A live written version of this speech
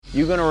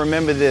You're going to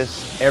remember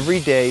this every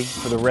day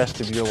for the rest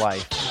of your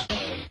life.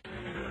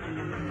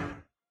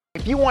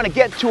 If you want to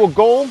get to a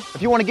goal,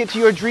 if you want to get to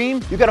your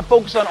dream, you got to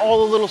focus on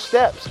all the little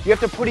steps. You have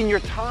to put in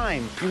your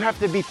time. You have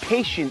to be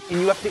patient and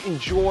you have to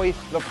enjoy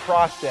the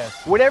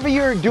process. Whatever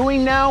you're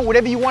doing now,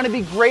 whatever you want to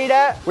be great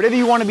at, whatever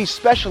you want to be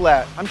special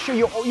at, I'm sure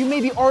you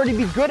maybe already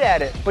be good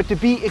at it, but to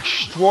be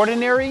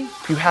extraordinary,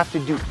 you have to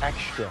do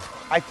extra.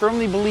 I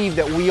firmly believe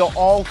that we are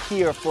all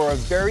here for a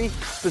very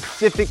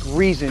specific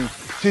reason,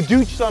 to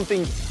do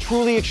something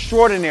truly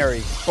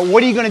extraordinary. But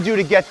what are you going to do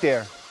to get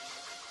there?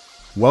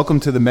 Welcome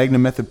to the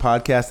Magnum Method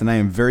Podcast, and I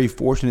am very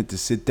fortunate to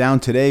sit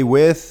down today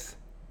with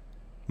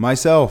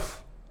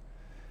myself.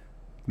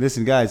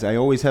 Listen, guys, I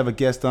always have a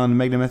guest on the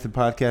Magnum Method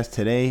Podcast.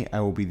 Today, I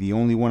will be the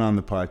only one on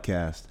the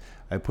podcast.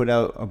 I put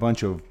out a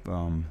bunch of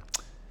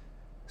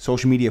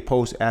social media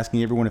posts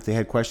asking everyone if they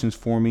had questions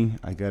for me.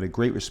 I got a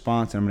great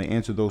response, and I'm going to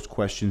answer those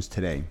questions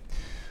today.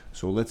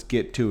 So let's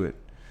get to it.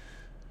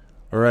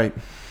 All right.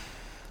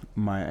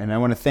 And I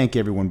want to thank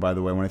everyone, by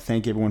the way. I want to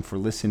thank everyone for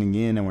listening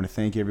in. I want to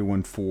thank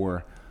everyone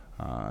for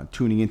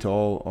tuning into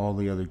all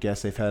the other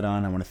guests I've had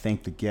on. I want to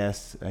thank the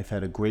guests. I've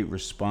had a great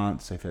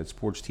response. I've had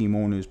sports team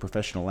owners,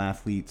 professional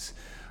athletes,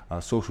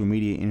 social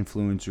media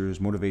influencers,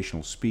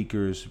 motivational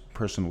speakers,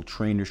 personal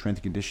trainers, strength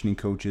and conditioning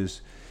coaches,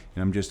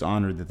 and I'm just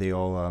honored that they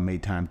all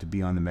made time to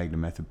be on the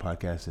Magnum Method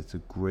Podcast. It's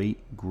a great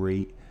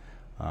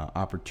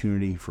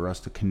opportunity for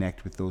us to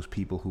connect with those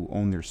people who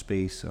own their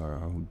space or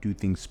who do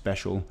things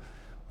special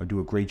or do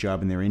a great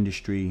job in their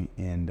industry,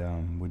 and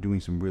we're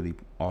doing some really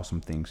awesome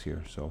things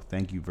here. So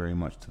thank you very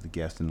much to the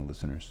guests and the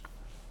listeners.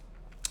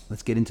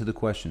 Let's get into the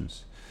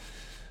questions.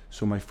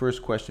 So my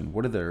first question,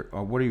 what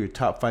are your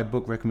top 5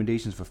 book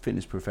recommendations for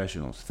fitness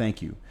professionals?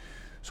 Thank you.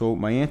 So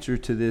my answer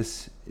to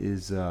this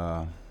is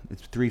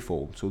it's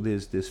threefold. So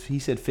there's this, he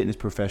said fitness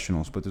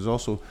professionals, but there's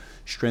also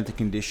strength and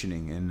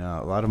conditioning, and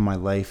a lot of my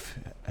life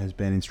has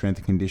been in strength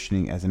and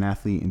conditioning as an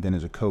athlete and then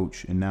as a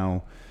coach, and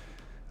now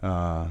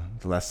the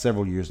last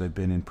several years I've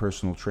been in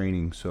personal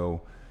training.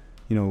 So,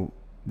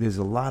 there's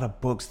a lot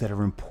of books that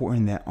are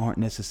important that aren't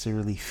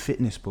necessarily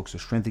fitness books or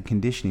strength and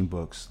conditioning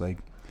books. Like,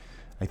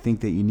 I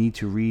think that you need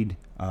to read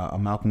a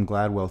Malcolm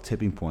Gladwell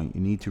Tipping Point. You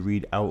need to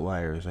read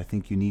Outliers. I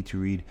think you need to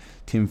read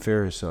Tim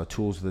Ferriss,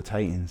 Tools of the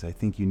Titans. I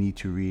think you need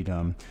to read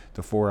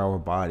The 4-Hour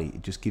Body.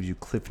 It just gives you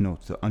cliff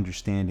notes to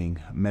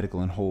understanding medical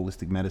and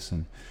holistic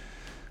medicine.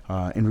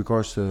 In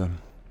regards to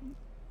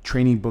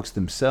training books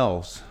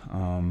themselves,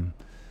 one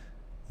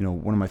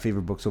of my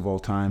favorite books of all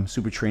time,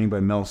 Super Training by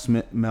Mel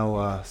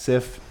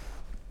Siff,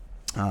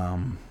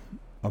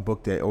 a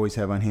book that I always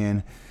have on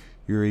hand,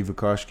 Yuri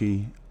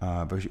Verkhoshansky,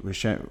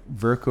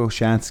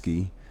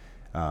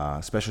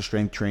 Special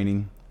Strength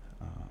Training.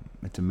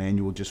 It's a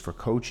manual just for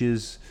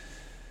coaches.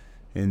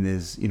 And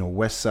there's,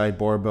 West Side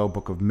Barbell,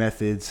 Book of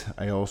Methods.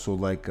 I also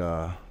like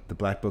the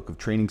Black Book of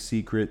Training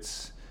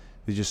Secrets.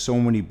 There's just so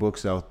many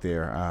books out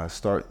there.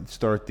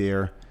 Start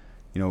there.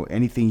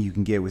 Anything you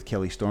can get with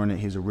Kelly Starrett,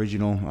 his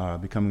original,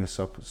 Becoming a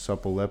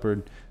Supple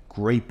Leopard,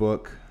 great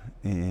book,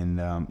 and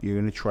you're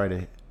going to try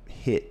to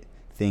hit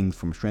things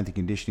from a strength and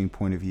conditioning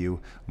point of view,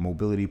 a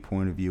mobility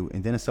point of view,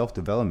 and then a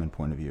self-development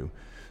point of view.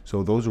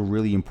 So those are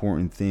really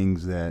important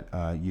things that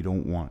you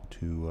don't want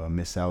to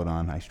miss out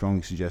on. I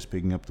strongly suggest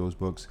picking up those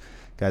books.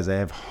 Guys, I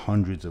have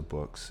hundreds of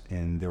books,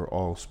 and they're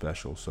all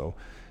special, so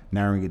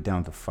narrowing it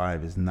down to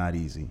 5 is not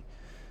easy.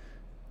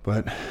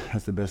 But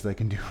that's the best I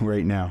can do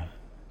right now.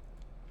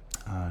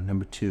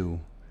 Number 2,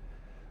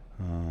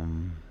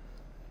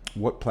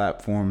 what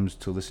platforms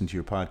to listen to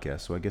your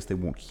podcast? So I guess they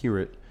won't hear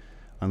it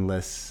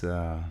unless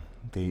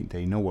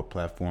they know what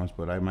platforms,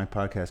 but my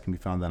podcast can be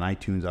found on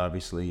iTunes,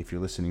 obviously. If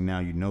you're listening now,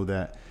 you know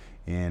that,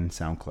 and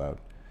SoundCloud.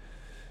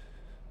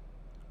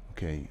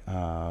 Okay,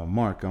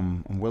 Mark,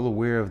 I'm well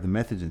aware of the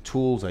methods and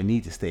tools I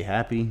need to stay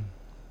happy,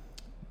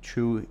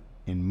 true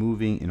in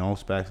moving in all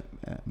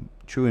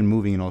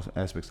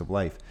aspects of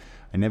life.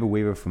 I never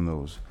waver from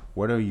those.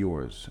 What are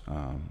yours?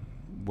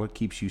 What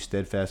keeps you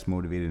steadfast,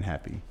 motivated, and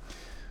happy?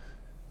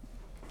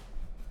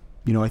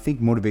 I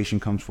think motivation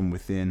comes from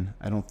within.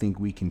 I don't think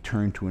we can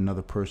turn to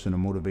another person, a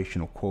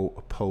motivational quote,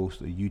 a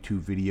post, a YouTube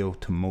video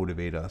to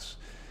motivate us.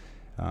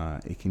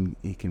 It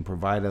can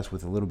provide us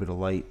with a little bit of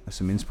light,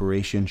 some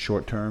inspiration,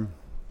 short term.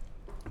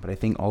 But I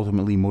think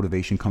ultimately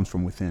motivation comes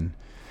from within.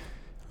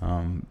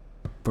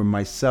 For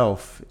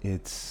myself,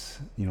 it's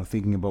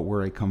thinking about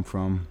where I come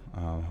from.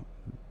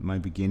 My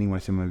beginning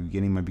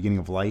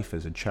of life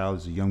as a child,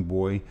 as a young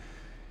boy,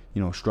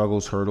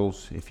 struggles,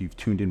 hurdles. If you've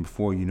tuned in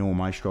before, you know what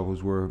my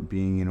struggles were,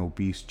 being an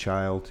obese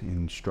child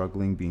and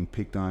struggling, being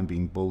picked on,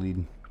 being bullied.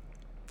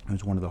 It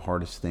was one of the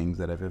hardest things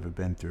that I've ever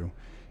been through,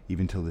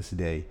 even till this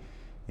day.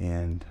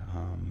 And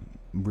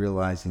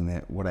realizing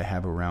that what I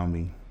have around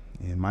me,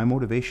 and my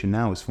motivation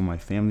now is for my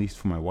family,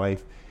 for my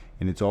wife,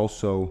 and it's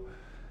also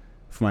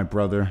for my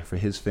brother, for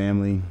his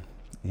family,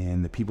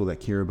 and the people that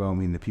care about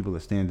me and the people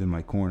that stand in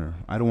my corner.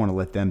 I don't want to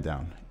let them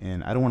down.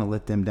 And I don't want to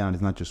let them down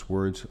is not just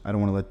words. I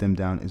don't want to let them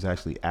down is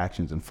actually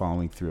actions and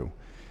following through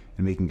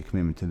and making a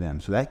commitment to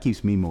them. So that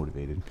keeps me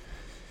motivated.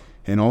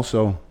 And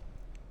also,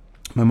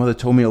 My mother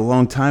told me a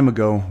long time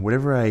ago,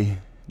 whatever I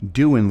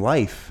do in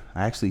life,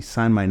 I actually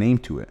sign my name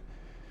to it.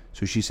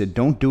 So she said,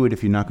 don't do it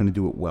if you're not going to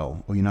do it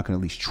well, or you're not going to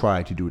at least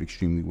try to do it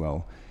extremely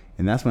well.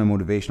 And that's my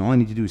motivation. All I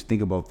need to do is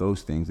think about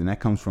those things, and that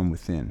comes from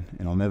within,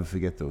 and I'll never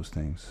forget those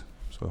things.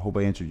 So I hope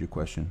I answered your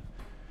question.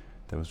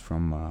 That was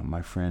from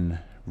my friend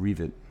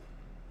Revit.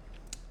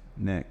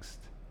 Next.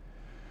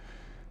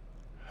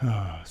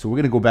 So we're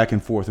going to go back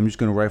and forth. I'm just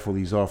going to rifle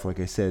these off.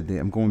 Like I said,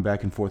 I'm going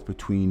back and forth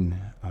between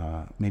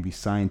maybe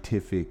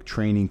scientific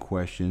training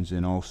questions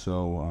and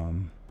also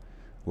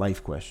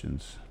life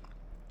questions.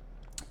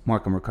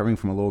 Mark, I'm recovering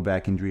from a lower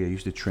back injury. I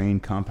used to train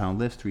compound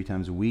lifts 3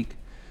 times a week.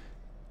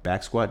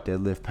 Back squat,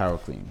 deadlift, power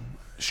clean,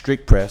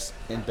 strict press,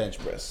 and bench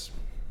press.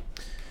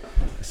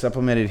 I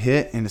supplemented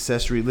HIIT and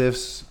accessory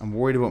lifts. I'm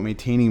worried about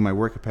maintaining my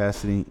work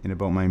capacity and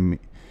about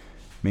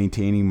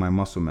maintaining my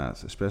muscle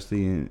mass,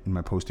 especially in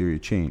my posterior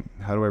chain.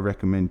 How do I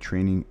recommend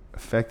training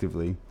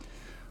effectively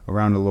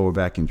around a lower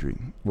back injury?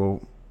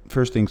 Well,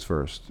 first things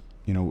first.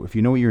 If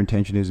you know what your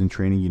intention is in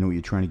training, you know what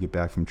you're trying to get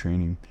back from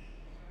training.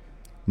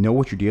 Know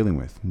what you're dealing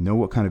with. Know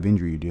what kind of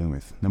injury you're dealing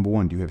with. Number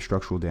 1, do you have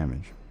structural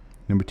damage?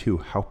 Number 2,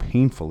 how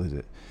painful is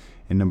it?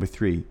 And number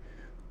 3,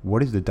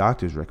 what is the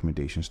doctor's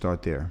recommendation?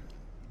 Start there.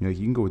 You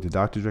can go with the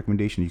doctor's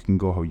recommendation. You can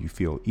go how you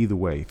feel. Either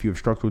way, if you have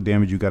structural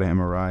damage, you got an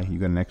MRI, you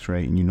got an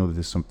X-ray, and you know that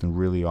there's something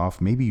really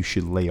off, maybe you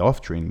should lay off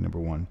training, number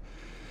 1.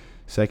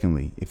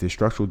 Secondly, if there's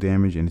structural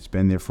damage and it's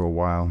been there for a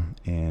while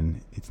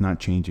and it's not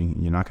changing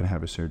and you're not going to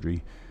have a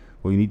surgery,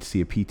 well, you need to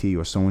see a PT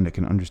or someone that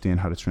can understand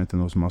how to strengthen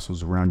those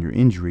muscles around your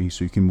injury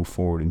so you can move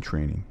forward in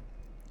training.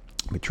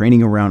 But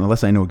training around,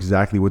 unless I know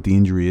exactly what the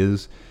injury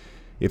is,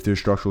 if there's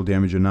structural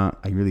damage or not,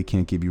 I really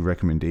can't give you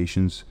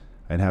recommendations.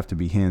 I'd have to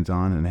be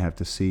hands-on and I have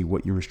to see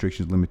what your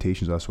restrictions,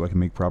 limitations are so I can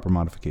make proper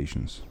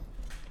modifications.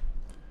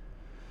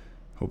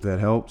 Hope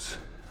that helps.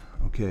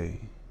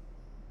 Okay.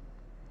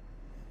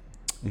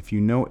 If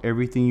you know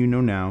everything you know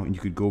now and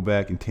you could go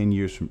back 10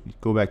 years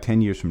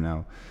from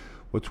now,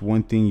 what's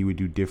one thing you would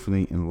do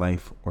differently in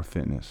life or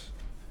fitness?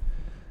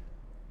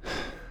 I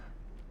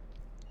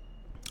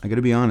got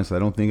to be honest, I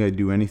don't think I'd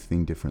do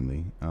anything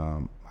differently.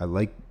 I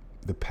like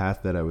the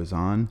path that I was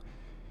on,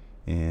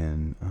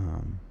 and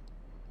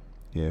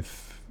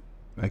if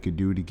I could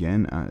do it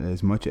again,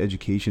 as much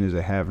education as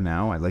I have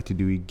now, I'd like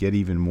to get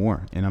even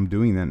more, and I'm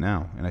doing that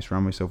now, and I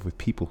surround myself with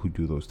people who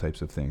do those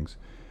types of things.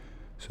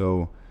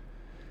 So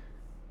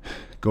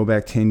go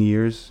back 10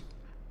 years,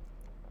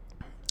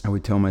 I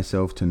would tell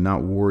myself to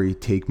not worry,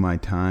 take my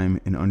time,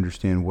 and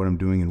understand what I'm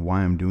doing and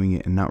why I'm doing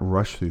it, and not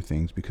rush through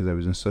things, because I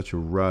was in such a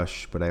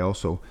rush, but I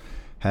also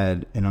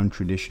had an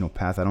untraditional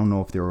path. I don't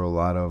know if there were a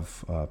lot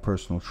of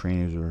personal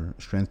trainers or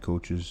strength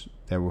coaches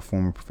that were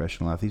former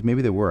professional athletes.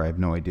 Maybe there were, I have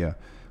no idea.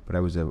 But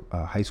I was a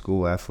high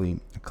school athlete,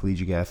 a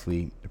collegiate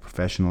athlete, a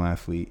professional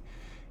athlete,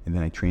 and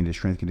then I trained at a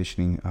strength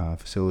conditioning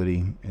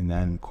facility, and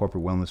then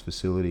corporate wellness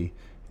facility,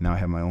 and now I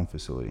have my own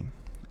facility.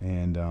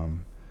 And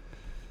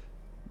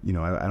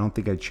I don't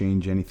think I'd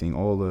change anything.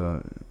 All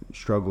the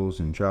struggles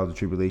and trials and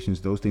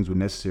tribulations, those things were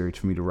necessary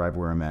for me to arrive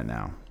where I'm at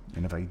now.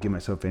 And if I could give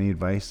myself any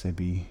advice,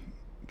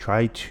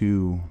 try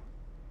to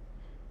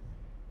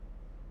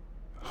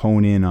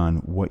hone in on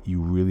what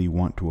you really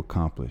want to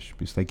accomplish.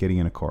 It's like getting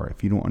in a car.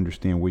 If you don't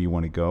understand where you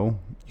want to go,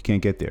 you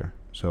can't get there.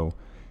 So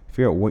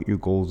figure out what your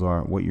goals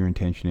are, what your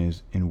intention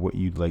is, and what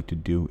you'd like to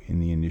do in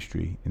the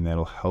industry, and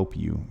that'll help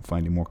you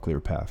find a more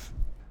clear path.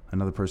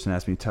 Another person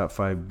asked me top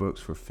 5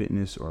 books for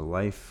fitness or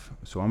life.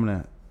 So I'm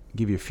going to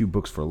give you a few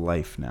books for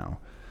life now.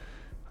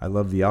 I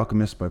love The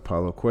Alchemist by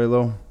Paulo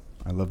Coelho.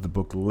 I love the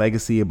book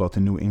Legacy about the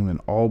New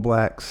England All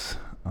Blacks.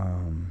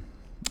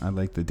 I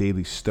like The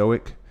Daily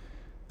Stoic.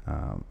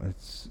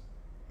 It's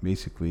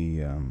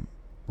basically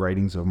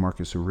writings of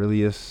Marcus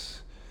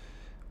Aurelius.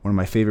 One of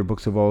my favorite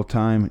books of all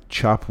time,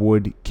 Chop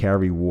Wood,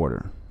 Carry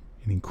Water.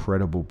 An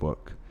incredible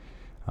book.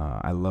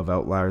 I love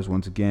Outliers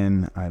once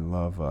again. I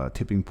love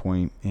Tipping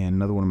Point. And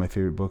another one of my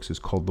favorite books is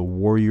called The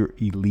Warrior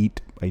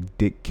Elite by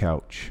Dick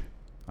Couch.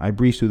 I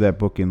breezed through that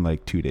book in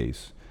like 2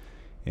 days.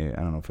 I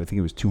don't know I think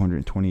it was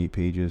 228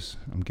 pages,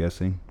 I'm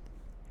guessing.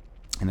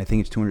 And I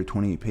think it's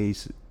 228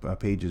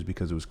 pages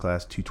because it was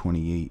Class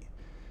 228,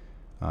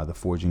 the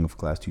forging of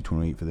Class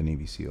 228 for the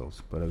Navy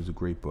SEALs. But it was a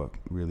great book.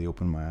 It really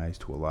opened my eyes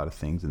to a lot of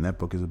things. And that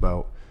book is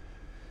about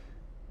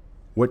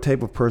what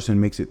type of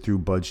person makes it through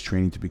BUD/S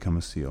training to become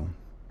a SEAL.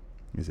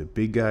 Is it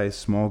big guys,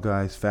 small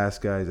guys,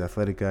 fast guys,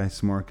 athletic guys,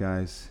 smart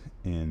guys?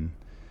 And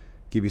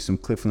give you some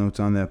cliff notes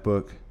on that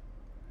book.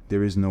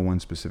 There is no one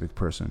specific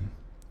person.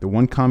 The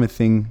one common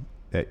thing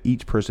that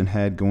each person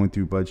had going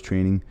through BUD/S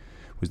training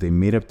was they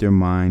made up their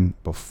mind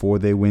before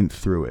they went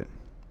through it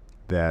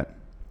that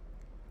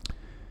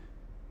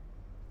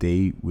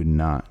they would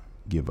not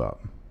give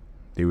up.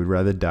 They would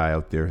rather die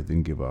out there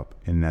than give up.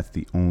 And that's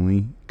the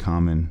only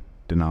common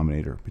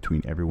denominator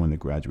between everyone that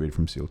graduated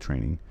from SEAL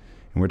training.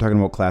 And we're talking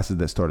about classes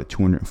that start at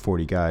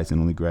 240 guys and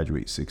only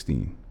graduate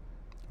 16.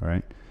 All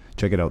right?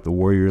 Check it out, The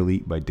Warrior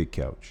Elite by Dick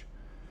Couch.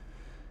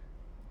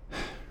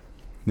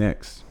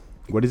 Next,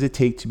 what does it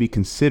take to be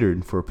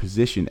considered for a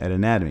position at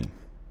Anatomy?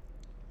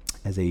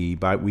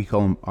 we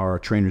call them our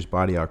trainers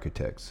body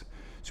architects.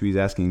 So he's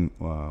asking,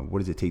 what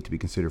does it take to be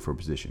considered for a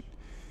position?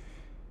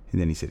 And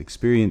then he said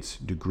experience,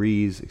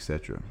 degrees,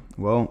 etc.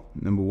 Well,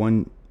 number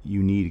one,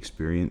 you need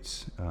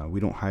experience. We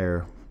don't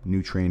hire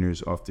new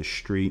trainers off the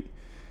street.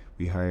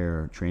 We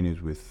hire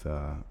trainers with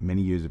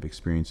many years of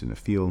experience in the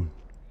field.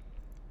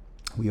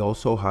 We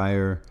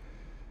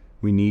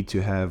need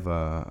to have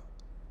a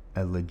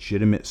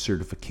legitimate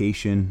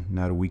certification,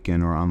 not a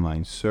weekend or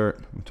online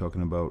cert. We're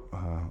talking about,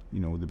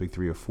 the big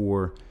 3 or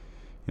 4,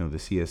 the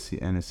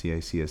CSC, NSCA,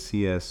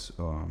 CSCS,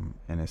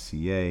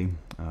 NSCA,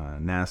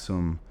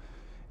 NASM,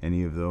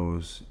 any of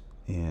those.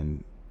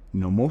 And,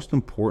 most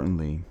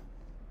importantly,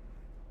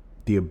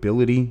 the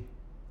ability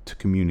to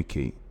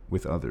communicate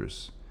with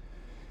others.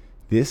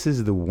 This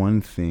is the one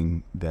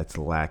thing that's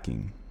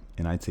lacking.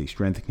 And I'd say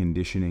strength and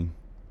conditioning,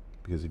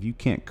 because if you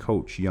can't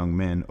coach young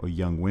men or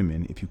young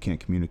women, if you can't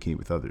communicate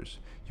with others,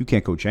 you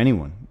can't coach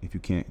anyone if you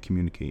can't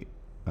communicate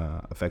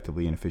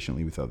effectively and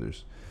efficiently with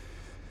others.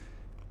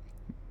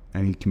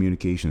 I need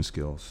communication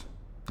skills.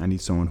 I need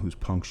someone who's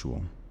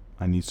punctual.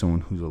 I need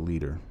someone who's a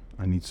leader.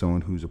 I need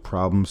someone who's a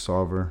problem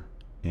solver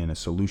and a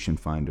solution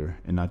finder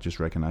and not just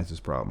recognizes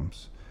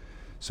problems.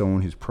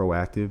 Someone who's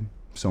proactive,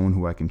 someone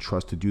who I can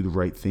trust to do the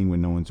right thing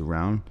when no one's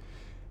around.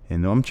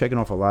 And I'm checking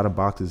off a lot of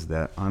boxes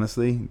that,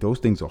 honestly, those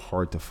things are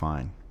hard to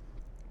find.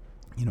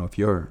 If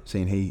you're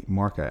saying, hey,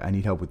 Mark, I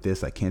need help with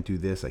this, I can't do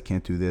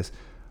this,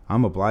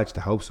 I'm obliged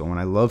to help someone.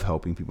 I love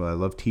helping people. I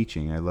love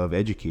teaching. I love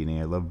educating.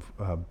 I love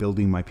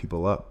building my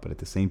people up. But at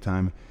the same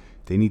time,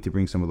 they need to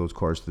bring some of those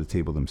cards to the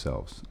table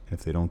themselves. And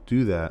if they don't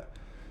do that,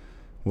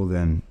 well,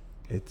 then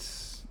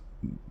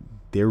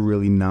they're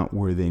really not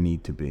where they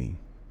need to be.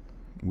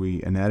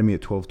 Anatomy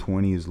at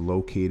 1220 is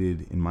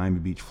located in Miami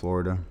Beach,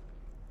 Florida.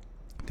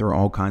 There are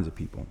all kinds of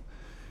people.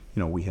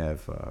 We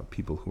have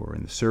people who are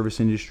in the service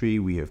industry.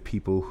 We have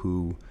people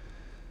who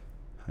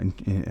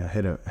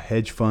head of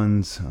hedge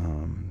funds,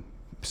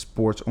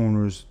 sports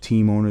owners,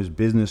 team owners,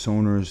 business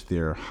owners.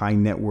 They're high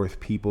net worth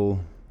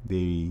people.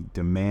 They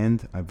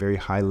demand a very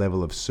high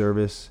level of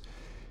service,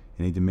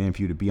 and they demand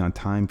for you to be on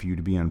time, for you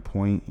to be on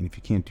point. And if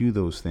you can't do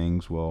those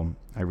things, well,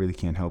 I really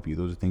can't help you.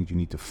 Those are things you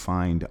need to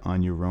find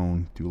on your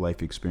own through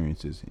life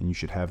experiences, and you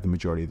should have the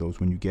majority of those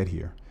when you get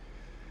here.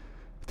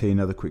 I'll tell you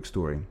another quick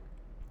story.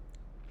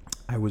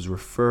 I was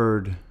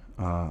referred,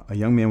 a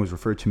young man was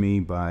referred to me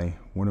by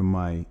one of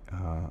my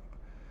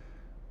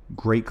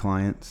great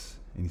clients,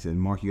 and he said,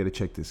 Mark, you got to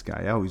check this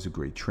guy out. He's a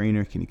great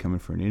trainer. Can he come in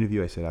for an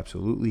interview? I said,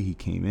 absolutely. He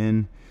came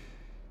in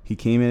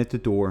at the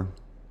door,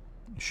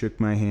 shook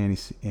my hand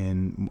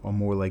in a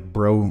more like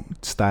bro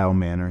style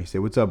manner. He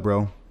said, what's up,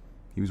 bro?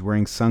 He was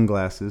wearing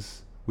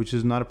sunglasses, which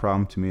is not a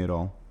problem to me at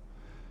all.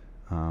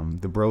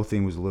 The bro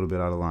thing was a little bit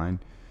out of line.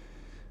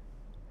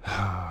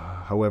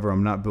 However,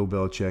 I'm not Bill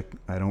Belichick.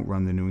 I don't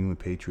run the New England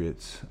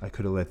Patriots. I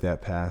could have let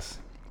that pass.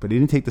 But he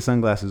didn't take the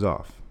sunglasses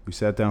off. We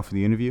sat down for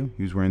the interview.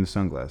 He was wearing the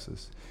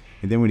sunglasses.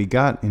 And then when he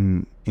got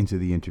into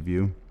the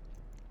interview,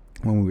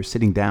 when we were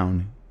sitting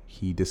down,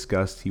 he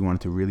discussed he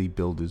wanted to really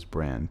build his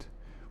brand,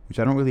 which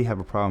I don't really have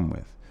a problem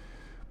with.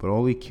 But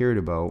all he cared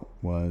about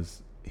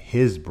was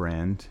his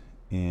brand,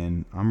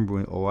 and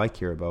all I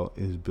care about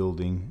is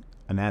building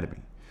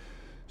anatomy.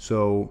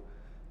 So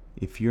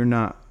if you're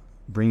not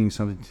bringing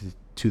something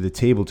to the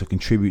table to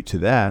contribute to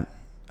that,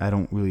 I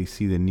don't really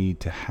see the need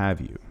to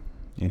have you.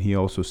 And he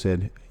also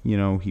said,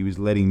 he was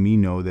letting me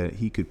know that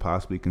he could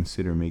possibly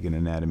consider making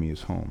anatomy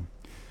his home.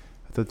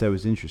 I thought that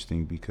was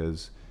interesting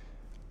because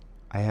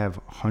I have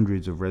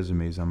hundreds of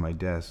resumes on my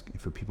desk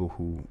for people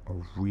who are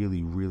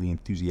really, really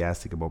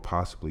enthusiastic about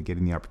possibly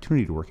getting the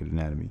opportunity to work at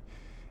anatomy.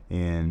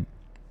 And,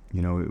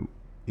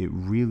 it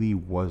really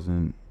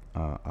wasn't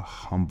a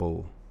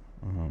humble,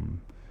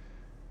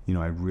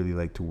 I'd really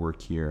like to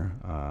work here.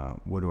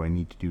 What do I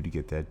need to do to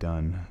get that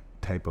done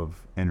type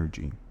of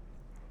energy?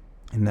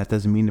 And that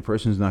doesn't mean the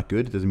person's not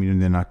good. It doesn't mean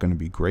they're not going to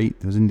be great.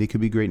 It doesn't mean they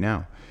could be great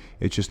now.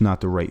 It's just not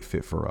the right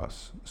fit for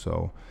us.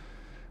 So,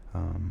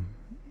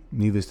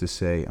 needless to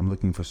say, I'm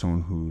looking for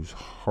someone who's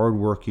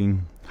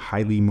hardworking,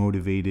 highly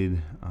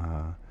motivated,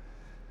 an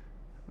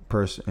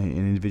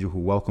individual who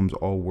welcomes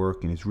all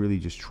work and is really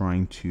just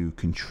trying to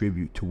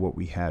contribute to what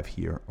we have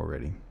here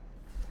already.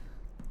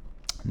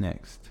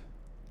 Next.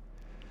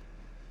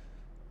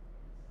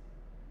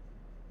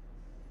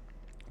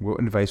 What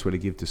advice would I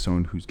give to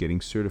someone who's getting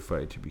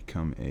certified to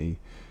become a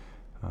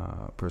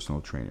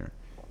personal trainer?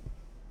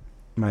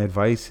 My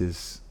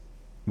advice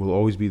will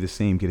always be the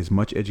same. Get as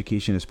much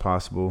education as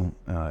possible,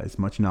 as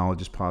much knowledge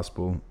as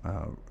possible.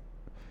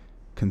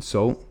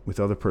 Consult with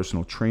other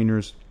personal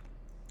trainers.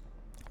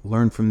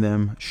 Learn from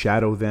them,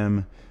 shadow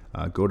them,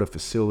 go to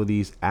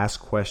facilities, ask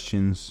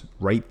questions,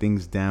 write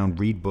things down,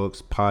 read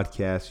books,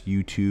 podcasts,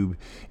 YouTube,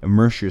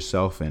 immerse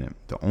yourself in it.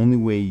 The only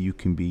way you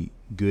can be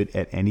good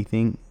at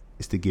anything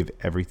is to give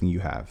everything you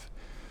have.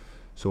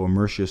 So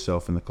immerse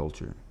yourself in the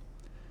culture.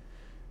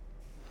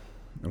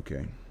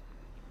 Okay.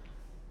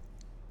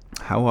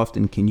 How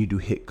often can you do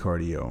HIIT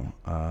cardio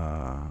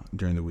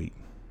during the week?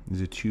 Is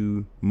it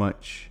too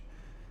much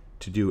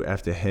to do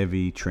after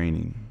heavy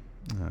training?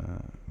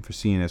 for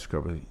CNS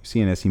recovery.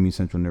 CNS, he means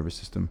central nervous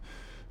system.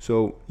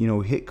 So,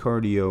 HIIT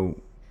cardio,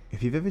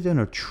 if you've ever done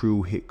a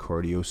true HIIT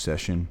cardio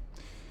session,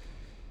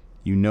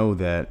 you know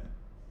that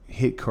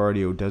HIIT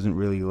cardio doesn't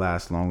really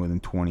last longer than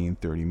 20 and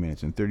 30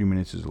 minutes, and 30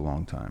 minutes is a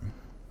long time.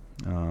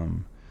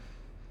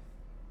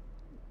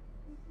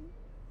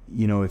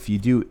 If you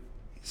do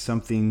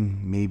something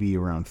maybe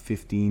around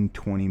 15,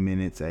 20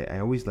 minutes, I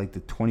always like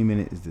the 20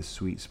 minute is the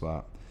sweet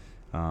spot.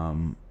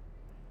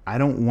 I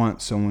don't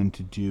want someone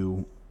to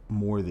do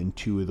more than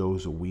 2 of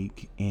those a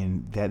week,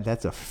 and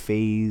that's a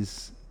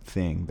phase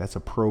thing. That's a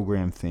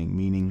program thing,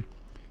 meaning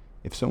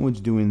if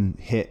someone's doing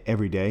HIIT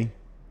every day,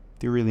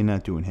 they're really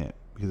not doing HIIT.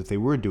 Because if they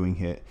were doing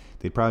HIIT,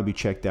 they'd probably be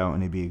checked out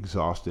and they'd be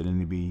exhausted and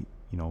they'd be,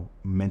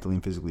 mentally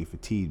and physically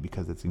fatigued,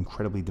 because it's an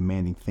incredibly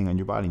demanding thing on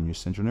your body and your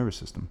central nervous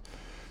system.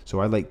 So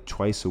I like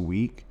twice a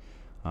week,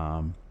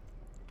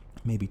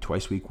 maybe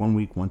twice a week, 1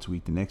 week, once a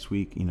week, the next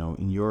week,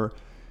 in your,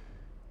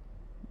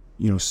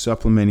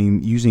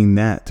 supplementing, using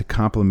that to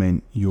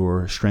complement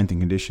your strength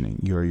and conditioning,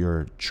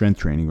 your strength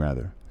training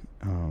rather.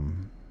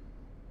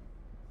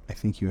 I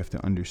think you have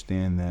to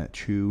understand that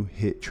true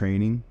HIIT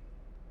training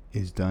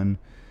is done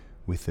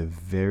with a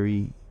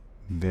very,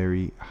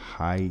 very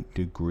high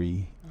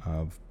degree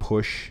of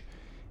push,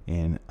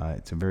 and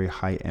it's a very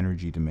high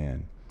energy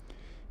demand.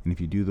 And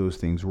if you do those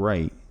things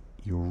right,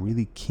 you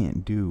really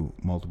can't do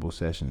multiple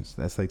sessions.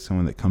 That's like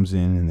someone that comes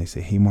in and they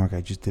say, "Hey, Mark, I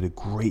just did a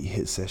great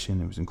HIIT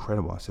session. It was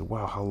incredible." I said,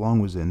 "Wow, how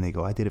long was it?" And they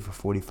go, "I did it for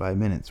 45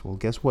 minutes. Well,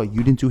 guess what?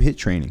 You didn't do HIIT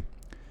training.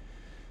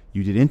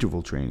 You did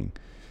interval training.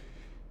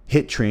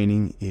 HIIT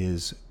training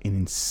is an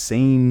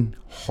insane,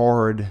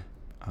 hard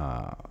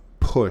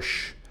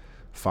push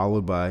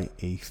followed by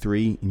a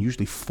 3 and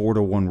usually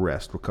 4-to-1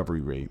 rest recovery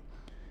rate.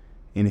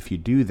 And if you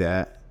do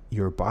that,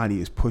 your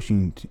body is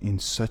pushing in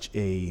such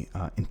a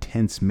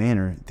intense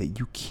manner that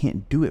you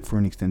can't do it for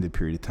an extended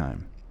period of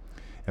time.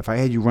 If I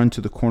had you run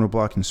to the corner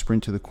block and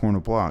sprint to the corner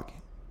block,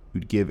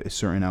 you'd give a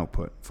certain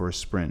output for a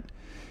sprint.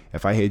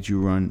 If I had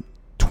you run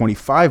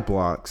 25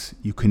 blocks,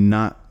 you could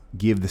not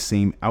give the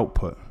same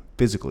output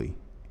physically.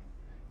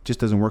 It just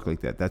doesn't work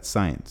like that. That's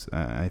science.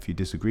 If you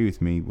disagree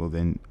with me, well,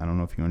 then I don't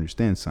know if you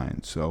understand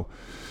science. So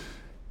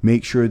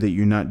make sure that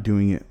you're not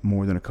doing it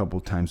more than a couple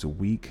times a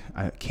week.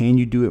 Can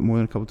you do it more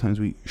than a couple times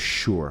a week?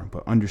 Sure.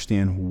 But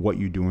understand what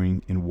you're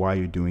doing and why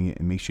you're doing it,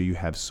 and make sure you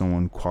have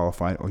someone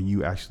qualified or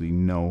you actually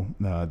know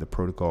the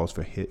protocols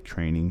for HIIT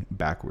training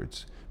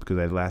backwards. Because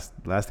the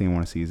last thing I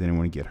want to see is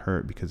anyone get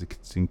hurt, because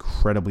it's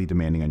incredibly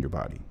demanding on your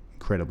body.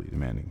 Incredibly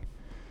demanding.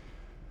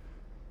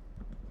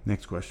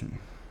 Next question.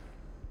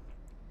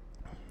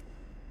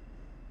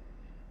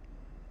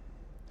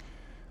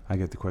 I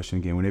get the question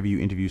again. Whenever you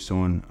interview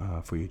someone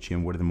for your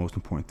gym, what are the most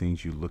important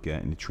things you look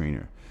at in a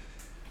trainer?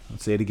 I'll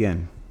say it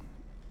again.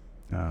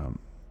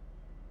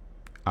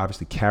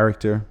 Obviously,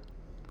 character,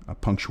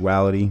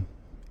 punctuality,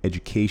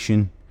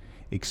 education,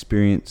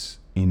 experience,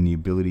 and the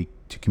ability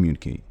to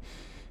communicate.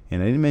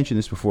 And I didn't mention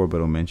this before,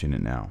 but I'll mention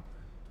it now.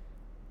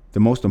 The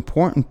most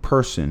important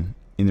person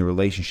in the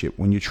relationship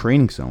when you're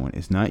training someone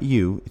is not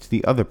you, it's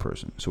the other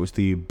person. So it's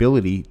the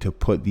ability to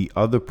put the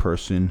other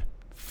person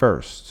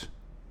first.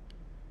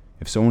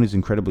 If someone is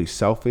incredibly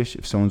selfish,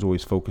 if someone's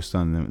always focused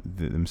on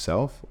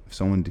themselves, if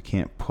someone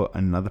can't put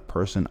another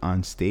person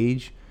on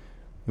stage,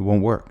 it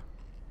won't work.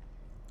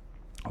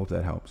 Hope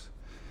that helps.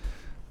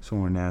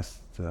 Someone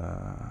asked,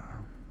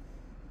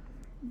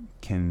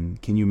 can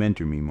you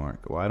mentor me,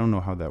 Mark? Well, I don't know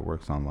how that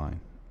works online,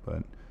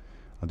 but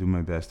I'll do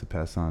my best to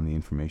pass on the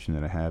information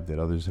that I have that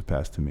others have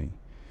passed to me.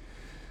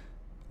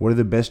 What are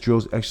the best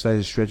drills,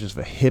 exercises, stretches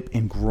for hip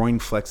and groin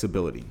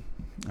flexibility?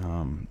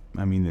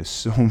 There's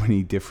so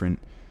many different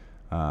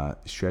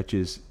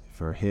stretches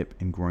for hip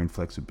and groin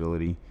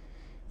flexibility.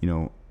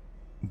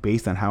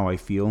 Based on how I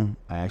feel,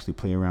 I actually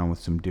play around with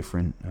some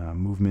different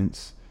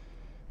movements.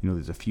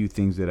 There's a few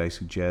things that I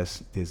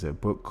suggest. There's a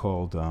book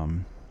called,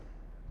 I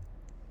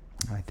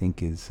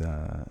don't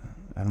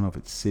know if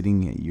it's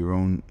Sitting at Your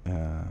Own,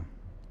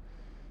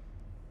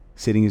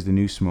 Sitting is the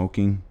New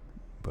Smoking,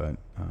 but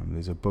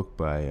there's a book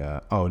by,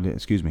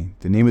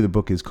 the name of the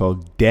book is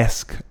called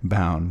Desk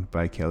Bound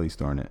by Kelly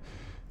Starnett.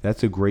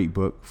 That's a great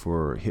book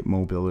for hip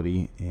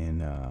mobility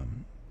and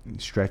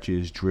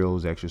stretches,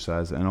 drills,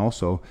 exercise, and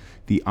also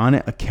the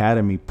Onnit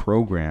Academy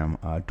program,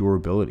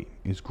 Durability,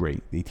 is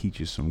great. They teach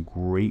you some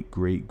great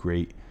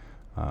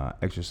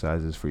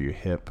exercises for your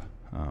hip.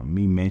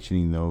 Me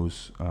mentioning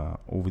those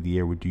over the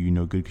air would do you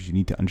no good, because you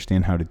need to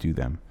understand how to do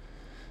them.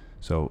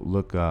 So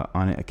look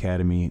Onnit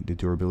Academy, the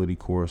Durability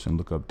course, and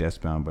look up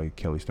Desk Bound by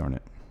Kelly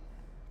Starnett.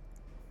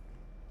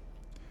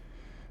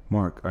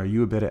 Mark, are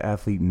you a better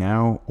athlete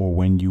now or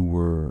when you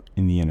were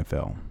in the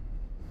NFL?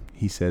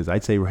 He says,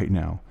 I'd say right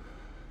now.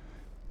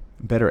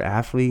 Better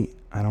athlete?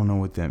 I don't know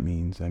what that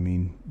means.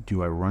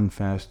 Do I run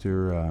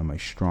faster? Am I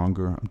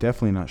stronger? I'm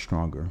definitely not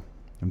stronger.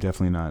 I'm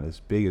definitely not as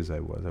big as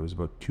I was. I was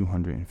about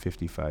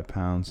 255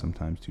 pounds,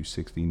 sometimes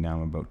 260. Now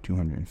I'm about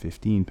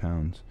 215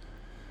 pounds.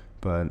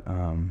 But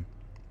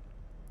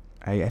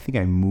I think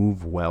I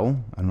move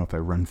well. I don't know if I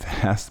run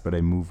fast, but I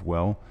move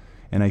well.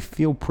 And I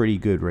feel pretty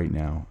good right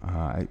now.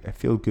 I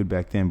feel good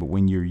back then, but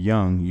when you're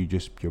young,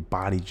 your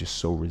body's just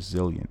so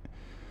resilient.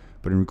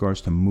 But in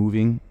regards to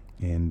moving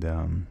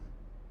and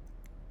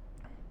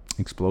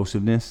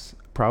explosiveness,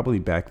 probably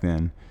back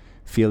then,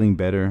 feeling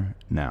better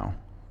now.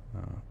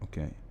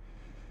 Okay.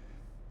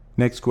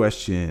 Next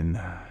question.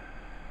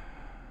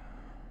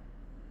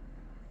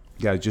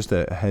 Guys, just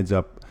a heads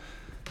up.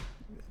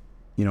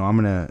 I'm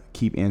going to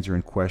keep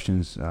answering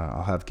questions.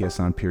 I'll have guests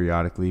on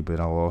periodically, but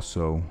I'll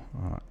also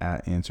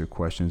answer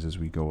questions as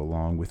we go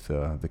along with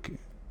the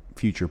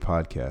future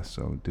podcasts.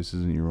 So this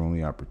isn't your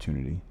only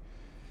opportunity.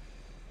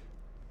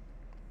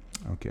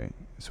 Okay.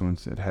 Someone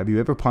said, have you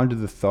ever pondered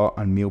the thought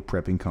on meal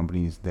prepping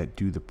companies that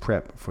do the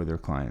prep for their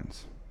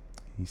clients?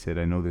 He said,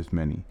 I know there's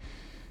many.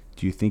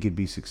 Do you think it'd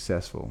be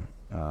successful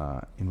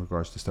in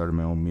regards to starting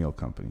my own meal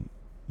company?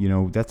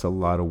 That's a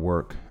lot of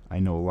work. I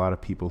know a lot of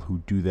people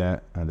who do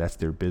that. That's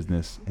their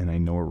business, and I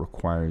know it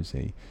requires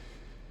a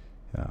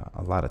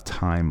lot of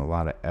time, a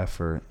lot of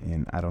effort,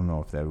 and I don't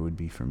know if that would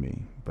be for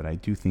me. But I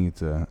do think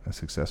it's a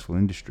successful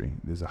industry.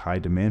 There's a high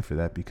demand for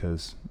that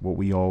because what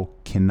we all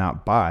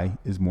cannot buy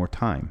is more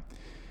time.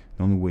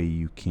 The only way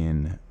you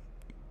can,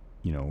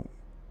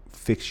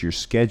 fix your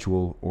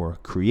schedule or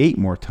create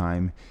more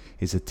time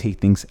is to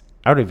take things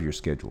out of your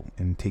schedule.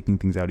 And taking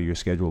things out of your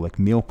schedule, like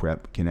meal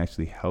prep, can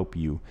actually help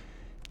you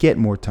get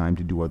more time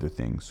to do other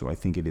things. So I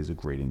think it is a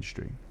great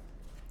industry.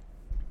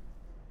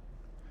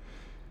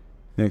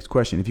 Next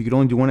question. If you could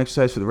only do one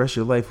exercise for the rest of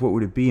your life, what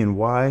would it be and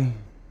why?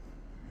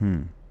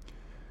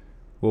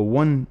 Well,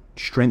 one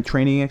strength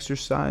training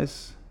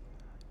exercise,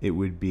 it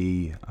would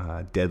be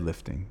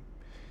deadlifting.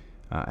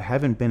 I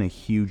haven't been a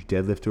huge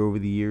deadlifter over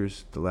the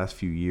years. The last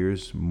few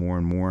years, more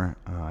and more.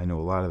 I know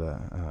a lot of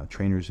the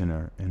trainers in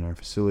our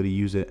facility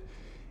use it,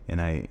 and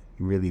I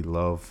really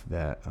love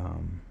that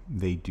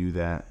they do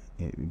that.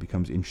 It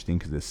becomes interesting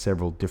because there's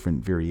several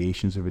different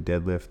variations of a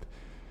deadlift,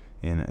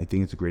 and I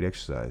think it's a great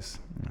exercise.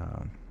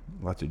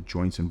 Lots of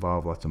joints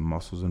involved, lots of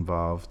muscles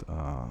involved.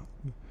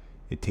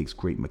 It takes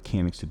great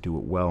mechanics to do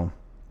it well.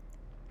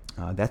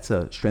 That's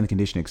a strength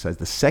conditioning exercise.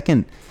 The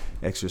second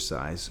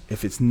exercise,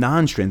 if it's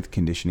non-strength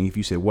conditioning, if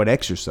you say what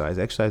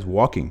exercise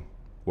walking.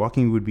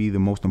 Walking would be the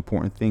most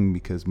important thing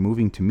because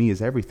moving to me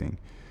is everything.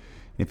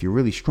 If you're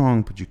really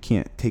strong but you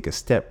can't take a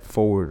step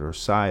forward or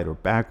side or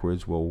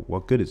backwards, well,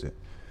 what good is it?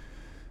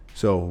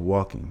 So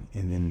walking.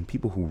 And then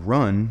people who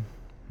run,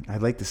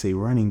 I'd like to say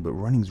running, but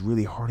running's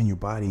really hard on your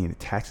body and it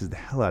taxes the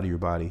hell out of your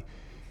body,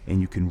 and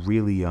you can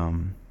really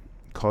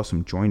cause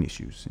some joint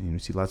issues. And you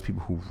see lots of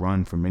people who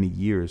run for many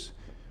years.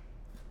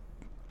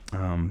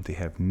 They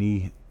have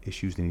knee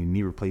issues, they need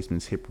knee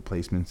replacements, hip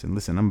replacements. And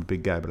listen, I'm a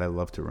big guy, but I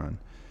love to run.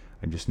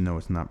 I just know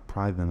it's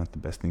probably not the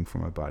best thing for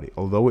my body,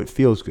 although it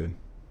feels good.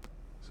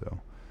 So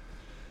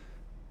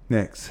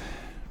next.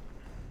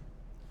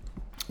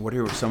 What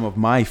are some of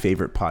my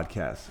favorite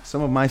podcasts?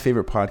 Some of my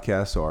favorite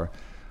podcasts are,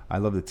 I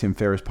love the Tim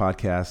Ferriss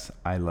podcast.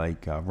 I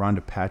like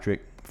Rhonda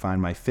Patrick,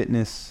 Find My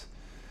Fitness.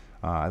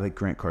 I like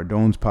Grant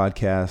Cardone's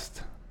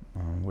podcast.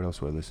 What else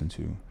do I listen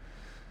to?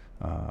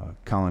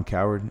 Colin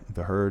Cowherd,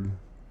 The Herd.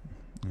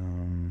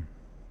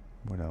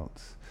 What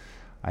else?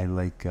 I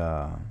like,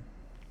 I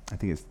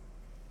think it's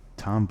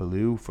Tom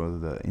Ballou for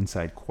the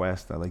Inside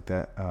Quest. I like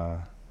that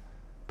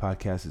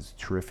podcast. It's a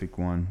terrific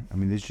one. I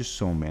mean, there's just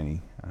so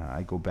many.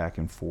 I go back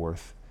and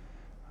forth.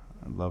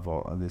 I love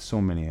there's so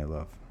many I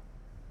love.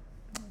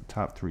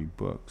 Top 3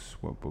 books.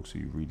 What books are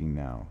you reading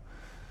now?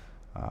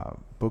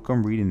 Book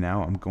I'm reading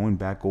now, I'm going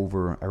back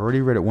over. I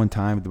already read it one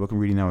time, but the book I'm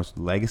reading now is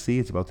Legacy.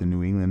 It's about the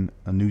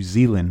New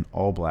Zealand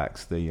All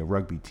Blacks, the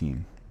rugby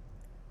team.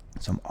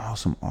 Some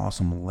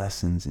awesome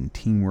lessons in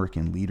teamwork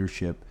and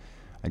leadership.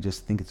 I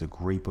just think it's a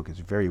great book. It's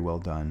very well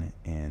done.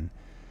 And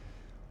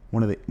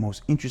one of the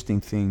most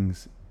interesting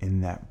things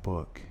in that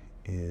book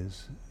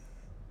is,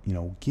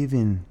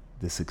 given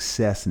the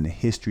success and the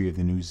history of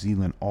the New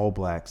Zealand All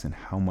Blacks and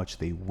how much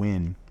they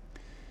win.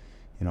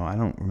 I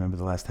don't remember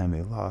the last time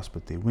they lost,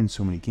 but they win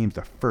so many games.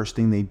 The first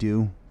thing they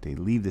do, they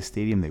leave the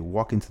stadium, they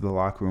walk into the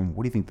locker room.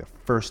 What do you think the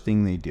first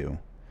thing they do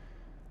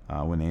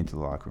when they enter the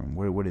locker room?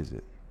 What is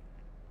it?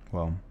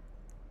 Well,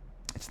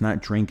 it's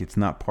not drink, it's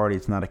not party,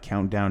 it's not a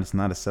countdown, it's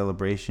not a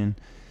celebration.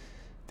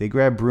 They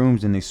grab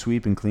brooms and they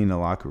sweep and clean the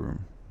locker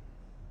room.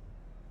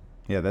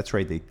 Yeah, that's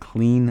right. They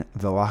clean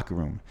the locker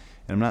room.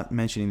 And I'm not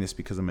mentioning this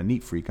because I'm a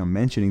neat freak. I'm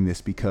mentioning this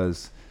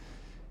because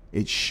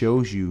it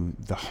shows you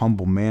the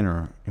humble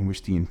manner in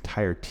which the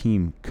entire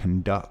team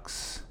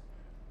conducts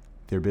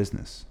their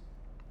business.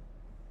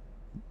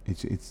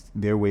 It's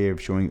their way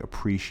of showing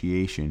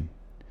appreciation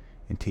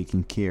and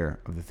taking care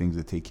of the things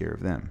that take care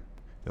of them.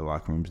 The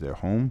locker room's their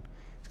home.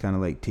 It's kind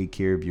of like take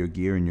care of your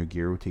gear and your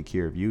gear will take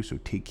care of you. So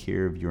take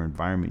care of your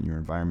environment and your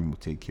environment will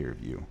take care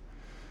of you.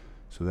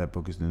 So that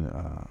book is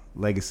the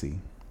Legacy.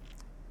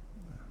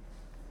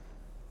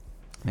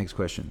 Next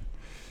question.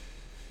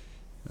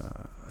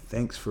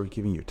 Thanks for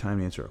giving your time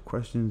to answer our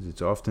questions.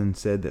 It's often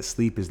said that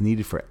sleep is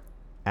needed for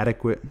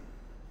adequate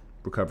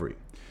recovery.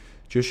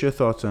 Just your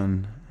thoughts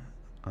on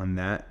on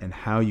that and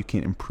how you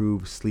can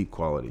improve sleep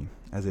quality.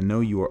 As I know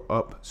you are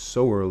up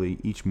so early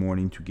each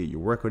morning to get your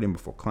workout in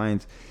before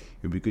clients,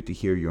 it would be good to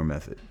hear your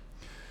method.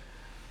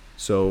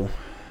 So,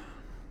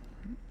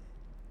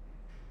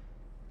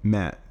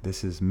 Matt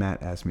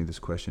asked me this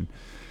question.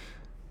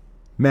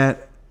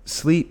 Matt,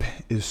 sleep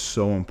is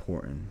so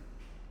important.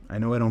 I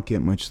know I don't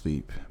get much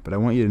sleep, but I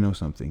want you to know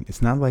something.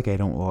 It's not like I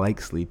don't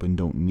like sleep and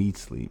don't need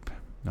sleep.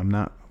 I'm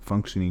not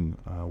functioning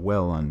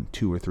well on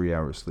 2 or 3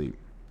 hours sleep.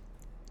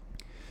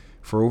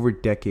 For over a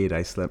decade,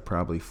 I slept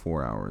probably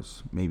 4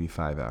 hours, maybe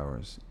 5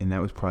 hours. And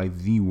that was probably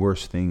the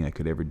worst thing I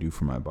could ever do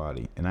for my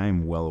body. And I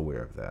am well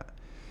aware of that.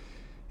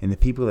 And the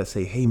people that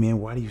say, hey man,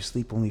 why do you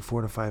sleep only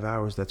 4 to 5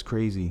 hours? That's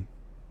crazy.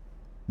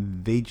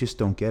 They just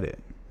don't get it.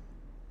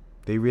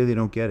 They really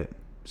don't get it.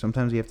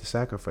 Sometimes you have to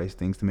sacrifice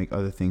things to make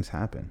other things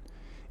happen.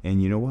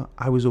 And you know what?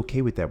 I was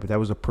okay with that, but that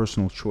was a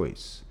personal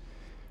choice.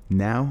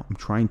 Now I'm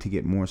trying to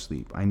get more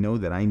sleep. I know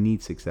that I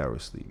need 6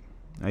 hours sleep.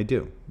 I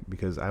do,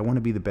 because I want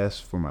to be the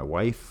best for my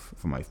wife,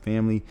 for my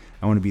family.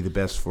 I want to be the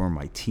best for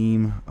my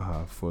team,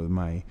 for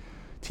my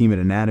team at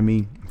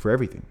Anatomy, for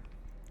everything.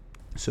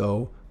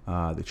 So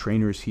the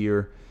trainers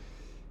here,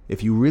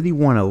 if you really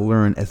want to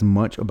learn as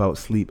much about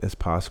sleep as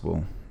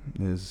possible,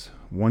 there's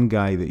one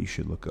guy that you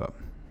should look up.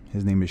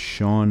 His name is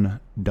Sean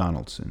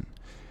Donaldson,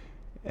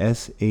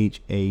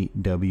 SHAWN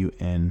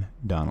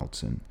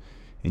Donaldson.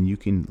 And you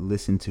can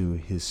listen to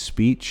his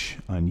speech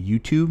on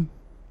YouTube.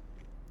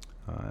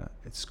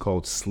 It's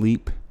called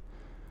Sleep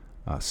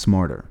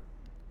Smarter.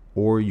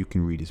 Or you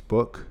can read his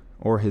book.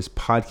 Or his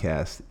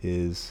podcast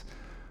is,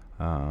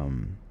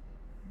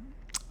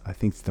 I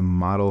think it's the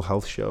Model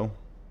Health Show.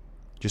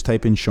 Just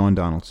type in Sean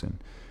Donaldson.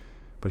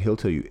 But he'll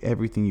tell you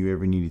everything you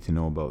ever needed to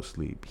know about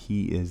sleep.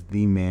 He is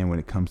the man when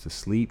it comes to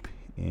sleep.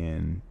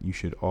 And you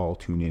should all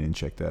tune in and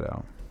check that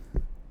out.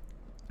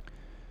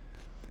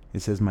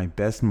 It says, my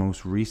best,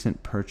 most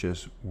recent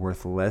purchase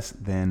worth less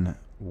than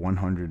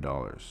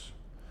 $100.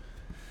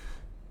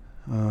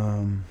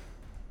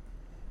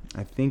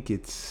 I think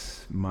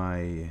it's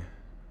my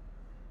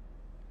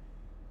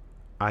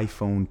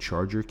iPhone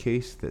charger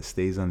case that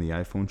stays on the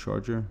iPhone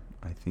charger.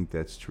 I think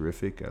that's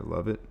terrific. I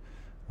love it.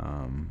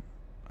 I'm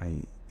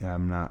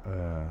not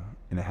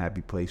in a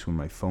happy place when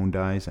my phone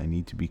dies. I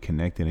need to be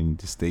connected. I need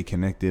to stay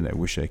connected. I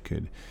wish I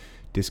could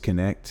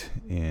disconnect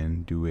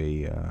and do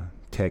a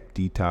tech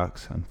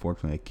detox.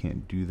 Unfortunately, I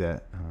can't do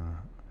that,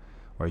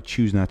 or I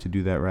choose not to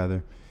do that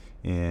rather.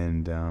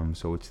 And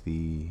so it's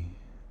the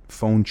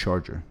phone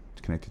charger.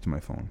 It's connected to my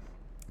phone,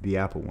 the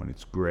Apple one.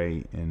 It's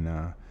gray,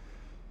 and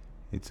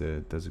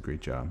does a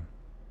great job.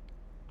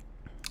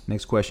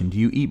 Next question: do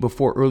you eat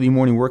before early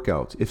morning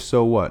workouts? If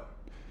so, what?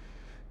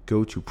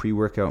 Go-to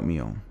pre-workout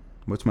meal.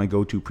 What's my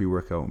go-to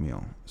pre-workout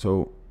meal?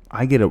 So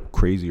I get up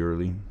crazy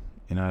early,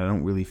 and I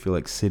don't really feel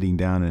like sitting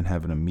down and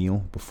having a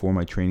meal before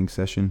my training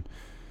session.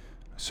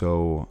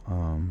 So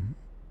I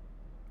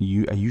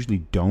usually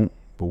don't.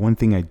 But one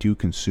thing I do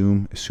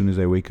consume as soon as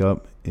I wake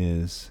up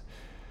is,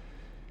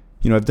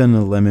 I've done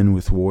the lemon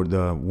with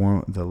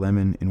the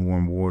lemon in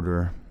warm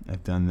water.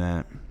 I've done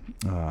that.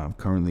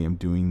 Currently, I'm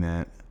doing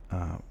that.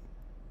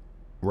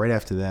 Right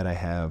after that, I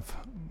have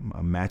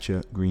a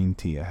matcha green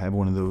tea. I have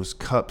one of those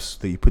cups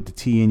that you put the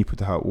tea in, you put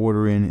the hot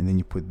water in, and then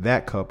you put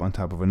that cup on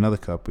top of another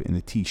cup, and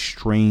the tea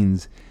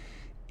strains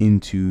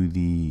into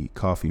the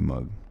coffee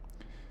mug.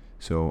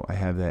 So I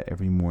have that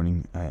every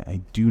morning.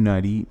 I do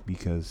not eat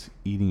because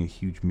eating a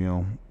huge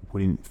meal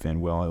wouldn't fit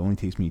well. It only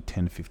takes me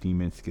 10 to 15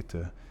 minutes to get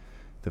to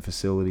the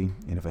facility.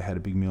 And if I had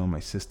a big meal in my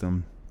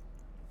system,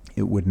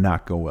 it would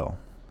not go well.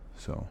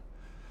 So,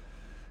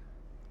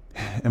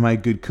 am I a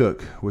good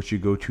cook? What's your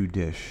go-to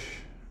dish?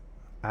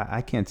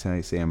 I can't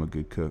say I'm a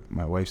good cook.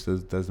 My wife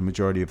does the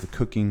majority of the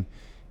cooking.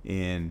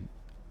 And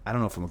I don't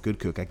know if I'm a good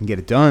cook. I can get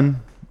it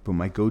done. But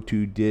my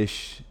go-to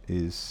dish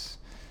is...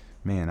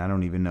 Man, I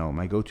don't even know.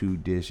 My go-to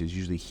dish is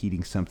usually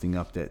heating something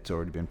up that's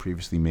already been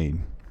previously made.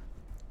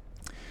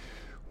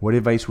 What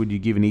advice would you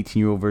give an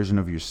 18-year-old version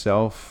of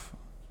yourself?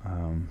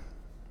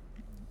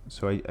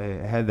 So I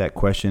had that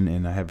question,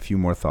 and I have a few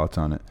more thoughts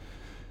on it.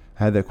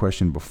 I had that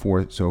question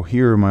before, so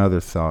here are my other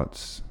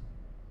thoughts.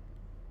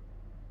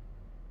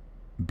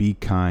 Be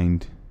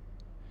kind.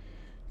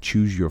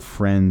 Choose your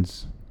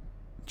friends.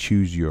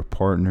 Choose your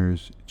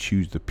partners.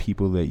 Choose the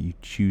people that you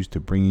choose to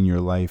bring in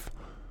your life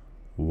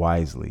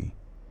wisely.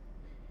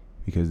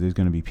 Because there's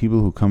going to be people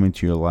who come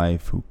into your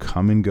life who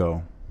come and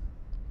go.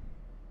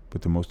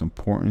 But the most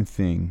important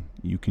thing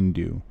you can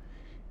do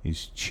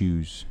is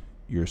choose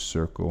your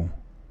circle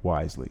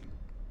wisely.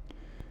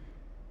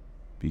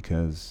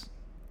 Because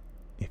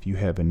if you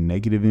have a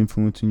negative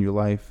influence in your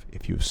life,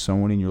 if you have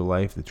someone in your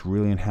life that's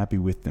really unhappy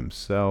with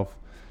themselves,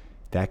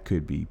 that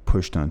could be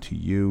pushed onto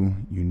you.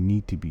 You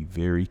need to be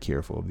very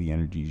careful of the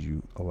energies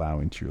you allow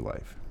into your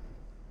life.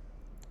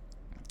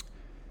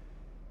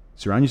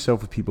 Surround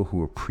yourself with people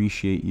who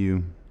appreciate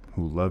you,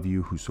 who love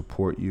you, who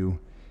support you,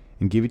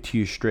 and give it to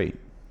you straight.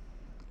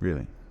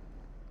 Really.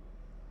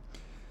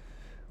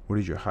 What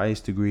is your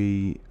highest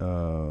degree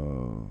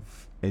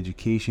of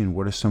education?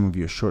 What are some of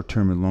your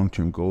short-term and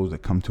long-term goals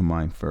that come to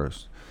mind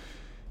first?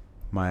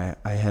 I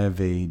have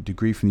a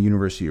degree from the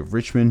University of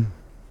Richmond,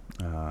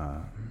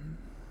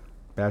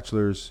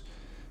 bachelor's.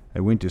 I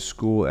went to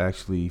school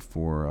actually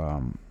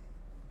for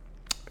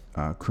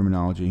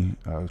criminology,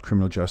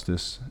 criminal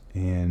justice,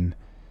 and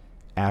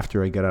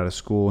after I got out of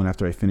school and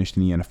after I finished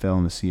in the NFL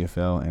and the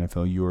CFL,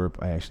 NFL Europe,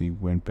 I actually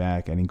went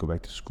back. I didn't go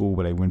back to school,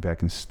 but I went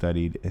back and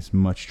studied as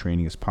much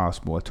training as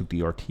possible. I took the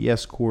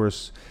RTS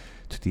course,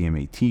 took the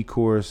MAT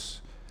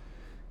course.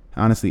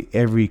 Honestly,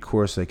 every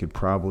course I could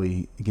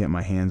probably get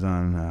my hands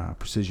on,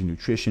 precision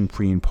nutrition,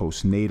 pre and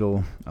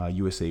postnatal,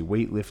 USA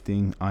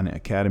weightlifting, on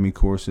academy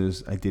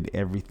courses. I did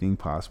everything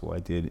possible. I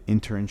did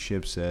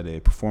internships at a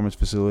performance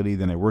facility.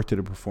 Then I worked at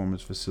a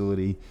performance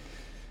facility.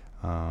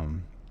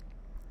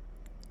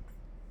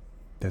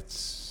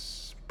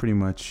 That's pretty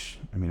much,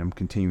 I'm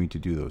continuing to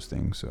do those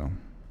things. So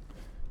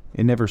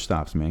it never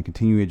stops, man.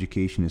 Continuing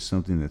education is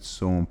something that's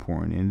so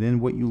important. And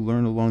then what you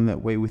learn along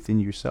that way within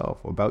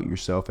yourself, about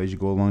yourself as you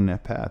go along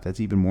that path,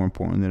 that's even more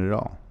important than it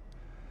all.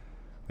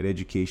 But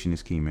education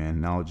is key,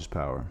 man. Knowledge is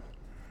power.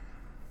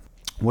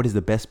 What is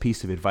the best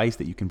piece of advice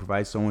that you can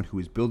provide someone who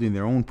is building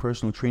their own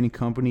personal training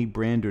company,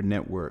 brand, or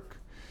network?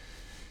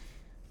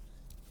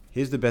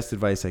 Here's the best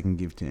advice I can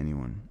give to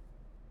anyone.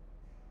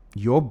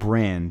 Your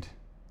brand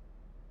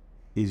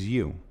is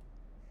you.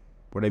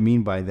 What I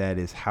mean by that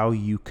is how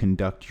you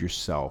conduct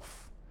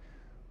yourself,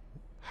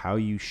 how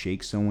you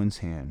shake someone's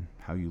hand,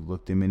 how you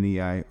look them in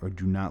the eye or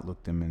do not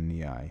look them in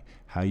the eye,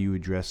 how you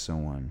address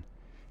someone,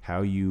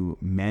 how you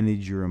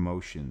manage your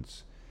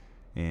emotions.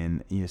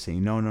 And you're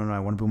saying, no, I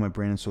want to build my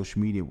brand on social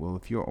media. Well,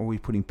 if you're always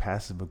putting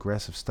passive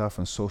aggressive stuff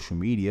on social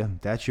media,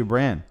 that's your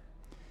brand.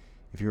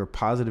 If you're a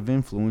positive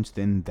influence,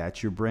 then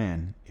that's your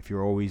brand. If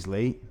you're always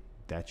late,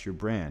 that's your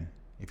brand.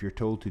 If you're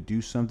told to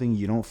do something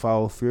you don't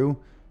follow through,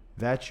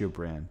 that's your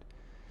brand.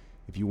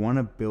 If you want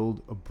to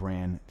build a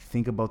brand,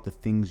 think about the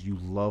things you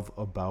love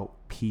about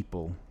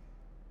people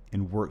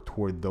and work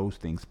toward those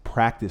things.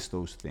 Practice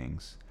those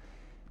things,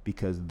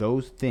 because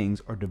those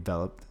things are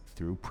developed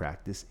through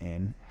practice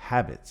and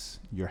habits.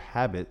 Your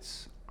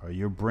habits are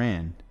your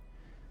brand.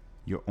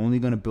 You're only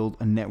going to build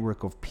a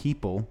network of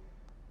people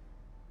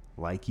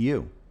like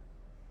you.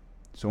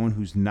 Someone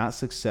who's not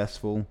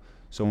successful,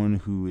 someone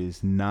who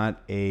is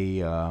not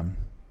a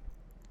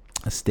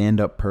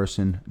stand-up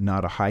person,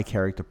 not a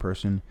high-character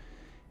person,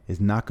 is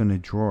not going to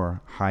draw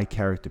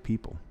high-character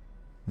people.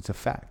 It's a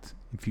fact.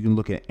 If you can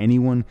look at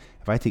anyone,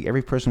 if I take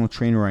every personal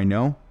trainer I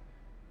know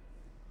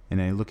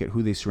and I look at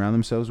who they surround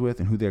themselves with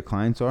and who their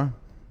clients are,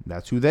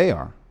 that's who they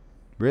are.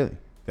 Really,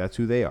 that's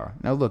who they are.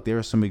 Now, look, there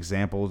are some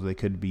examples. They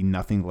could be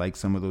nothing like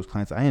some of those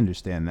clients. I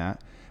understand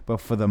that. But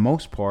for the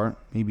most part,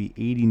 maybe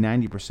 80,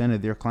 90%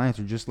 of their clients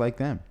are just like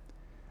them.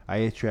 I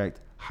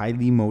attract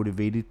highly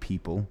motivated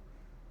people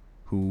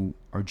who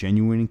are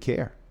genuine and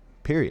care,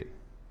 period.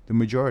 The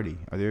majority.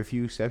 Are there a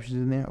few exceptions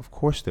in there? Of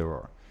course there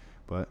are.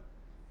 But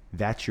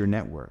that's your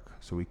network.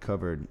 So we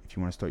covered if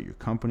you want to start your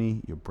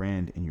company, your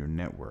brand, and your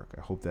network.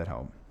 I hope that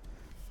helped.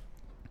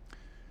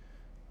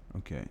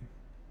 Okay.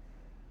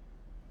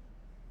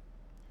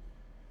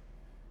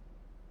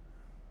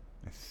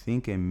 I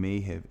think I may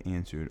have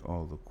answered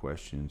all the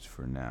questions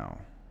for now.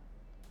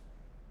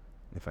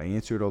 If I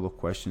answered all the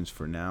questions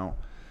for now,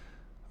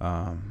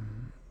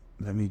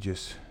 let me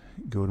just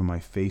go to my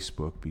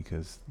Facebook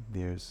because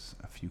there's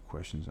a few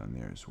questions on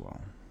there as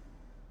well.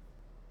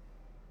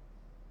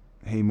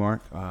 Hey,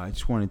 Mark, I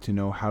just wanted to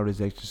know, how does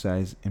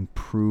exercise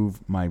improve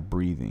my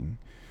breathing?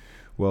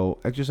 Well,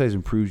 exercise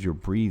improves your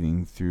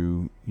breathing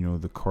through,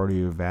 the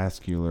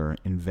cardiovascular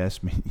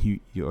investment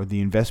or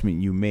the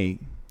investment you make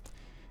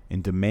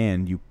and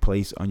demand you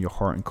place on your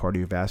heart and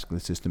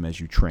cardiovascular system as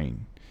you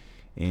train.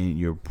 And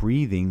your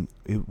breathing,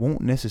 it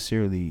won't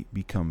necessarily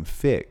become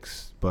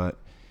fixed, but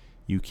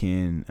you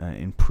can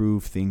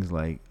improve things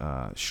like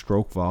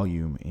stroke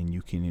volume, and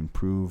you can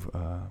improve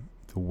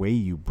the way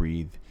you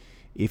breathe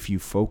if you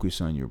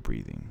focus on your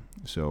breathing.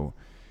 So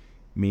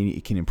maybe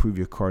it can improve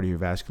your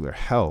cardiovascular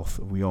health.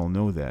 We all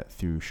know that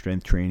through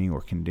strength training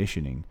or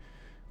conditioning,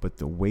 but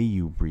the way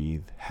you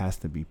breathe has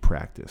to be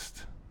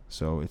practiced.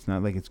 So it's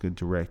not like it's going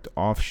to direct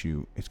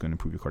offshoot. It's going to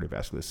improve your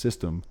cardiovascular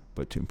system,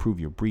 but to improve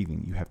your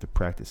breathing, you have to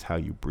practice how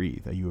you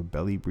breathe. Are you a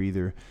belly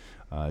breather?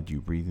 Do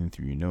you breathe in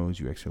through your nose?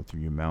 You exhale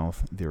through your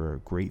mouth? There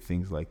are great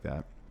things like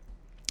that.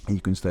 And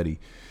you can study.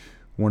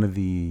 One of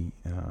the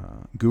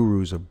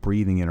gurus of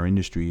breathing in our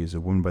industry is a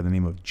woman by the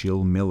name of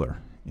Jill Miller.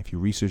 If you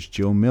research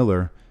Jill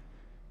Miller,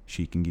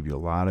 she can give you a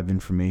lot of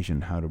information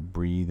on how to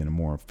breathe in a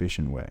more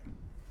efficient way.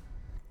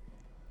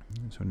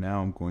 So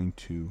now I'm going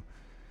to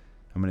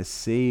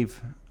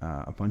save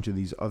a bunch of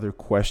these other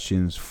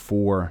questions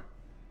for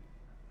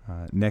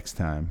next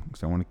time,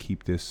 because I want to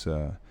keep this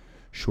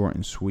short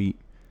and sweet.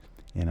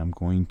 And I'm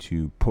going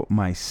to put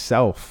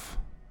myself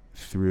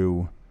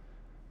through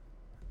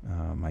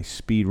my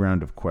speed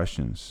round of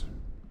questions.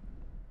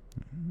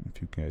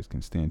 If you guys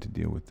can stand to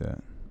deal with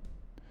that.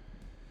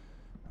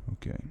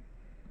 Okay.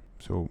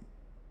 So,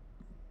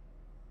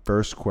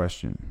 first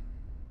question.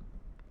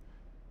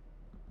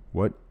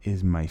 What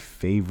is my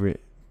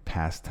favorite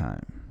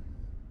pastime?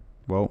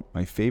 Well,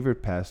 my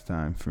favorite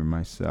pastime for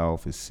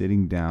myself is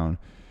sitting down,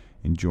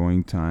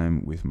 enjoying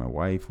time with my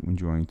wife,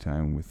 enjoying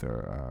time with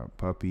our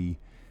puppy,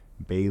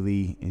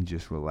 Bailey, and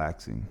just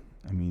relaxing.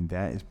 I mean,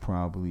 that is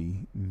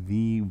probably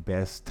the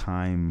best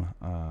time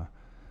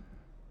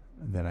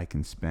that I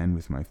can spend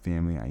with my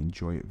family. I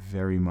enjoy it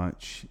very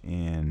much,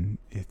 and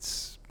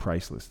it's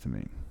priceless to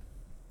me.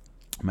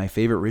 My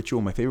favorite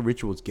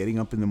ritual is getting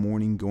up in the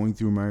morning, going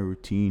through my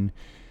routine,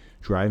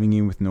 driving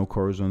in with no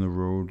cars on the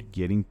road,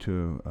 getting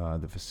to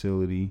the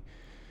facility,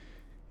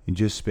 and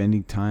just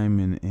spending time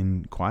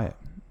in quiet.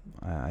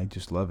 I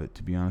just love it,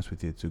 to be honest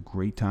with you. It's a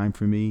great time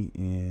for me,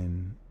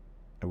 and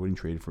I wouldn't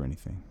trade it for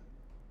anything.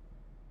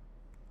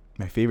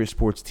 My favorite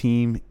sports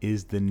team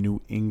is the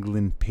New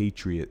England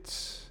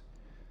Patriots.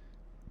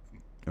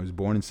 I was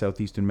born in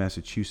southeastern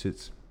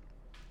Massachusetts.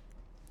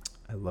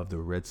 I love the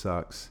Red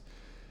Sox.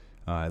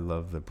 I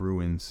love the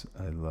Bruins.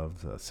 I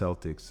love the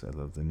Celtics. I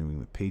love the New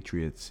England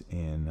Patriots.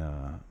 And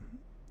I'm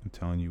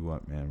telling you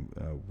what, man,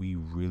 we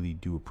really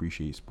do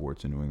appreciate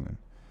sports in New England.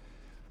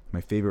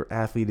 My favorite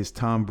athlete is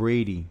Tom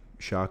Brady.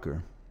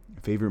 Shocker.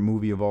 Favorite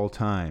movie of all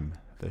time,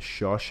 The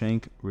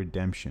Shawshank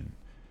Redemption.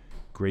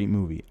 Great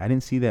movie. I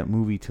didn't see that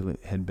movie till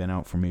it had been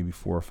out for maybe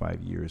 4 or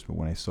 5 years, but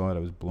when I saw it, I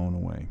was blown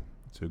away.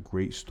 It's a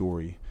great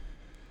story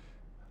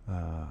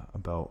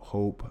about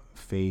hope,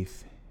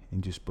 faith,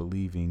 and just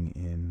believing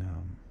in,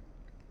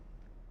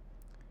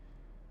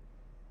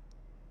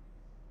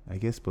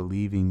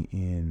 believing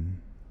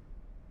in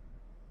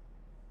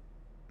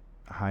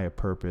a higher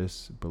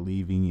purpose,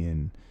 believing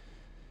in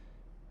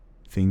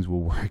things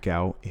will work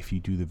out if you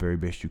do the very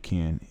best you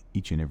can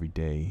each and every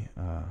day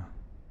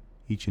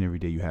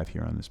you have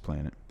here on this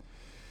planet.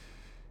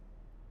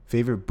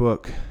 Favorite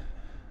book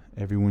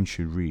everyone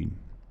should read.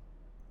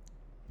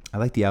 I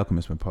like The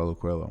Alchemist by Paulo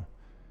Coelho.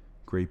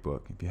 Great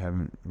book. If you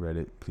haven't read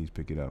it, please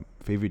pick it up.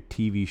 Favorite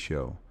TV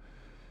show.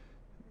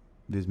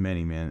 There's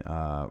many, man.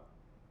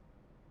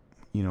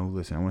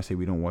 Listen, I want to say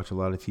we don't watch a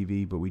lot of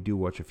TV, but we do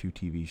watch a few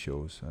TV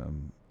shows.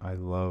 I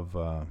love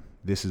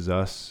This Is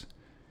Us.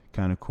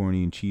 Kind of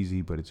corny and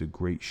cheesy, but it's a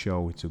great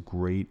show. It's a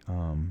great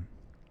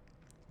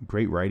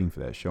writing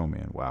for that show,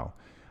 man. Wow.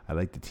 I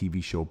like the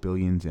TV show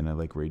Billions, and I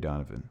like Ray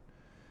Donovan.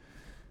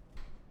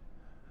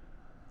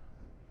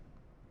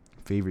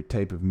 Favorite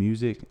type of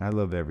music? I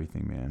love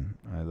everything, man.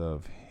 I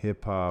love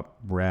hip-hop,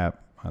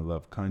 rap. I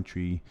love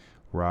country,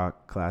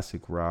 rock,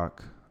 classic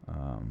rock,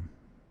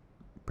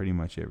 pretty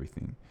much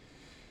everything.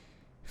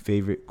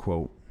 Favorite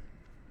quote?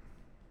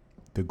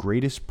 The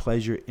greatest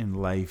pleasure in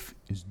life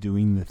is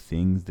doing the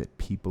things that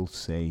people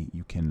say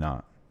you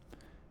cannot.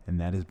 And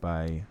that is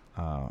by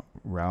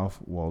Ralph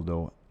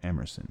Waldo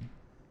Emerson.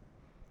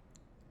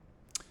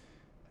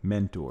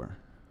 Mentor.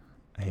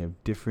 I have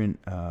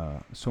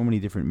so many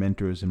different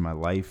mentors in my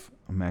life.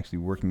 I'm actually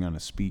working on a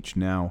speech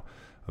now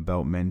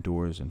about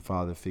mentors and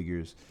father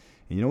figures.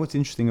 And you know what's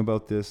interesting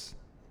about this?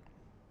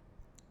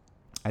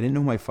 I didn't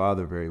know my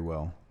father very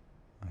well.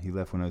 He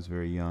left when I was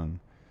very young.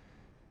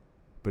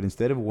 But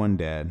instead of one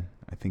dad,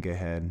 I think I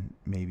had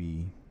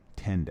maybe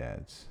 10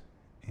 dads.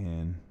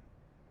 And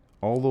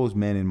all those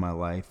men in my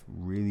life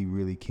really,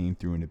 really came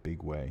through in a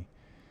big way.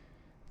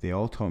 They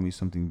all taught me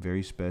something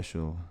very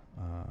special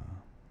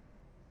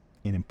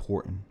and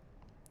important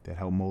that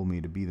helped mold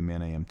me to be the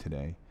man I am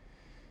today.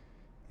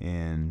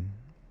 And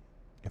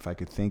if I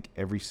could thank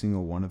every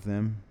single one of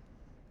them,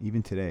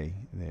 even today,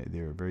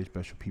 there are very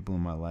special people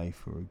in my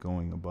life who are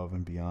going above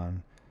and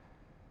beyond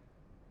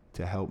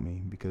to help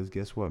me. Because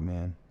guess what,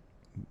 man?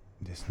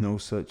 There is no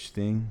such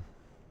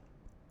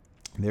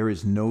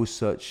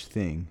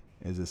thing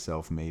as a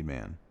self-made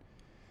man.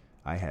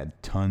 I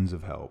had tons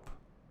of help.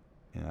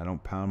 And I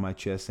don't pound my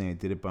chest saying I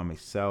did it by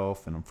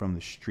myself and I'm from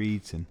the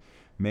streets. And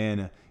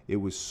man, it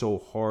was so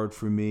hard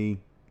for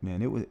me.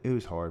 Man, it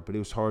was hard, but it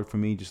was hard for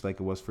me just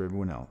like it was for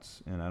everyone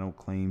else. And I don't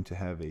claim to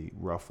have a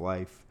rough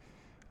life.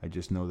 I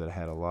just know that I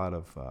had a lot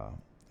of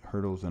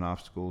hurdles and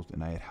obstacles,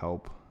 and I had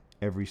help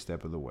every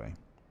step of the way.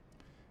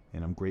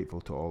 And I'm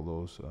grateful to all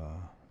those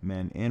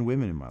men and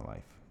women in my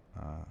life.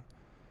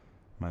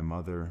 My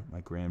mother, my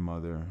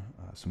grandmother,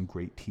 some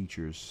great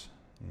teachers,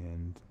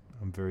 and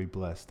I'm very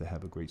blessed to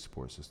have a great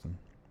support system.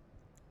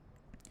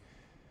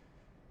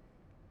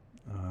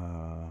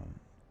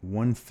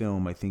 One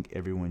film I think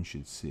everyone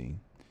should see.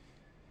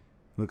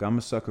 Look, I'm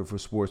a sucker for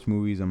sports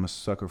movies. I'm a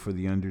sucker for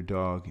the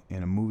underdog.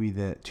 And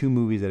two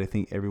movies that I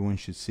think everyone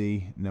should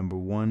see. Number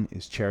one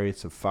is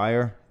Chariots of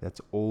Fire.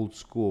 That's old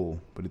school,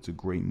 but it's a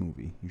great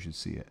movie. You should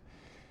see it.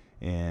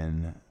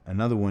 And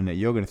another one that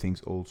you're going to think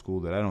is old school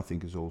that I don't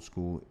think is old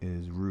school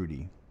is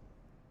Rudy.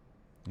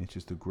 It's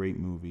just a great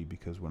movie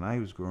because when I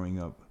was growing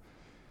up,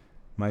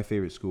 my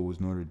favorite school was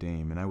Notre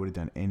Dame, and I would have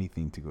done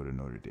anything to go to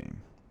Notre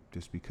Dame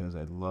just because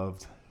I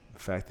loved the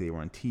fact that they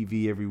were on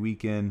TV every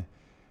weekend.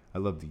 I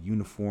loved the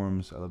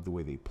uniforms. I loved the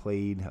way they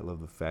played. I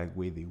loved the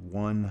way they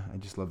won. I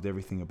just loved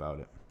everything about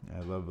it. I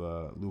love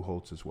Lou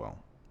Holtz as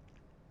well.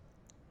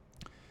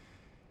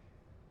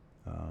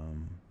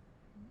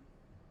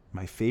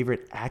 My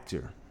favorite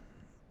actor.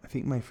 I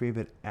think my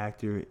favorite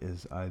actor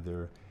is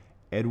either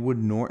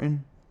Edward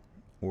Norton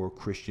or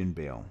Christian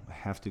Bale. I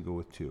have to go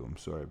with 2. I'm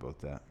sorry about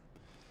that.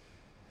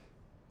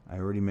 I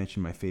already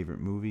mentioned my favorite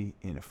movie,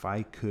 and if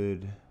I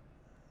could,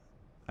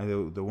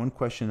 the one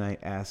question I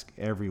ask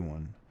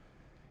everyone,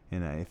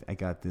 and I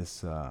got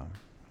this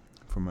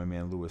from my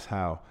man Lewis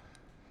Howe.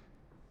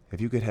 If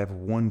you could have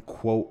one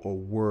quote or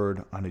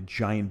word on a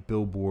giant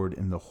billboard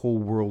and the whole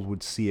world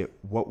would see it,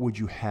 what would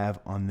you have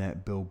on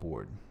that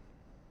billboard?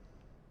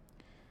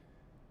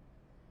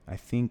 I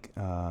think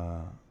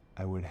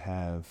I would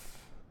have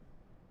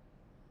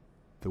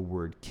the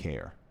word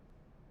care.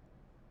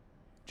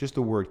 Just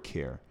the word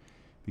care.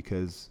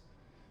 Because,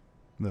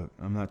 look,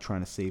 I'm not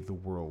trying to save the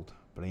world,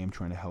 but I am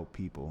trying to help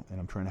people. And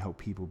I'm trying to help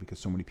people because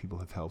so many people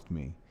have helped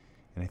me.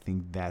 And I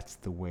think that's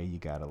the way you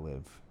got to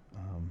live.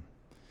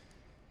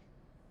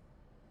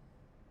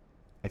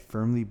 I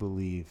firmly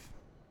believe,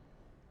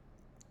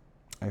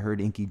 I heard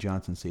Inky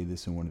Johnson say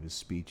this in one of his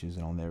speeches,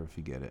 and I'll never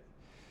forget it.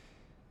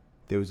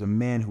 There was a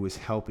man who was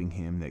helping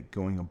him, that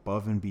going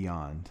above and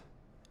beyond,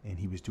 and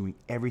he was doing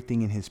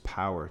everything in his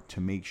power to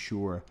make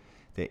sure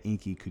that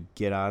Inky could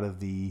get out of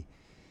the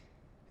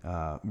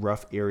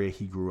rough area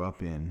he grew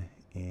up in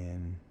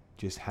and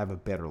just have a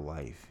better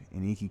life.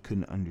 And Inky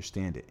couldn't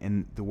understand it.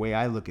 And the way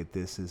I look at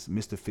this is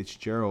Mr.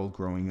 Fitzgerald,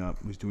 growing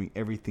up, was doing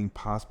everything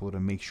possible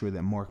to make sure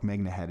that Mark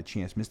Megna had a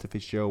chance. Mr.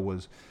 Fitzgerald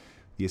was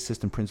the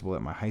assistant principal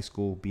at my high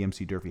school,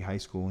 BMC Durfee High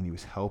School, and he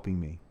was helping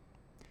me.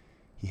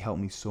 He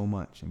helped me so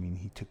much. I mean,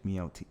 he took me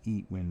out to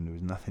eat when there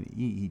was nothing to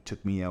eat. He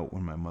took me out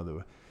when my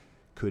mother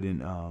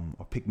couldn't,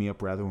 or picked me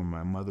up rather when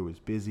my mother was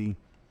busy.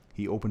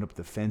 He opened up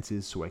the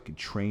fences so I could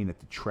train at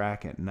the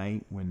track at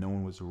night when no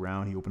one was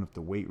around. He opened up the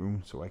weight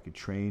room so I could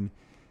train.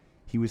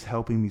 He was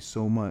helping me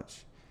so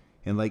much.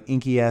 And like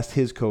Inky asked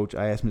his coach,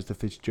 I asked Mr.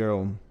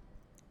 Fitzgerald,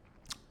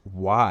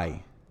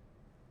 why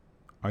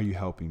are you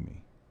helping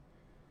me?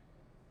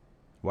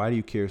 Why do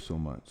you care so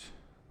much?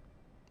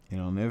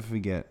 And I'll never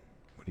forget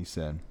what he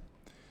said.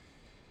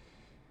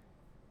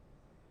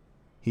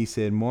 He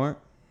said, Mark,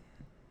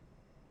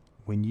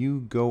 when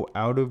you go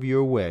out of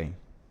your way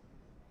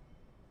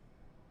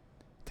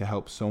to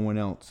help someone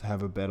else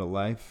have a better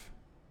life,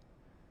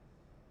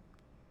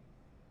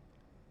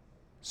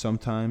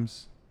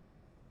 sometimes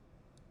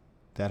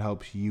that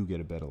helps you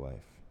get a better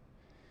life.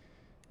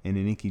 And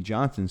in Inky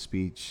Johnson's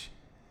speech,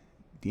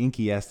 the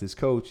Inky asked his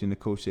coach, and the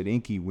coach said,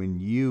 Inky, when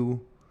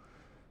you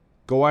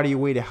go out of your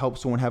way to help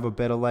someone have a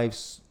better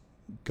life,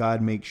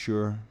 God makes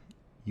sure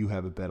you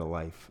have a better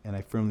life. And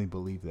I firmly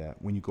believe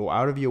that. When you go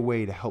out of your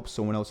way to help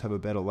someone else have a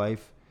better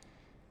life,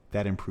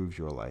 that improves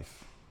your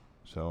life.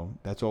 So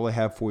that's all I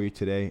have for you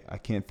today. I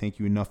can't thank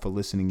you enough for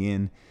listening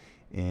in,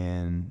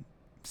 and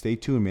stay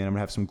tuned, man. I'm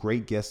gonna have some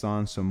great guests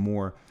on, some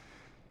more,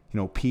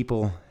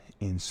 people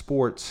in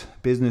sports,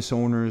 business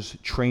owners,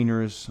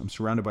 trainers. I'm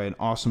surrounded by an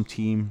awesome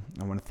team.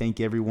 I want to thank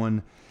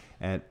everyone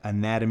at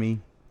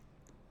Anatomy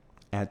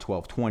at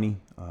 1220.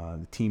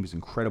 The team is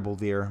incredible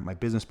there. My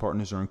business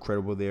partners are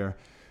incredible there.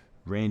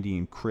 Randy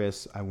and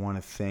Chris. I want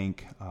to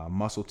thank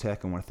Muscle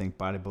Tech. I want to thank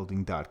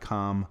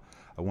bodybuilding.com.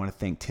 I want to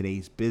thank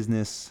today's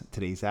business,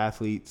 today's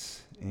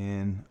athletes,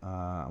 and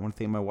I want to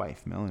thank my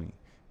wife, Melanie,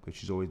 because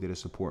she's always there to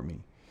support me.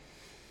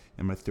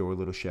 I'm going to throw a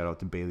little shout out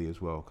to Bailey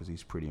as well, because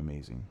he's pretty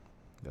amazing.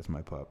 That's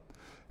my pup.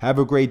 Have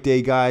a great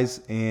day,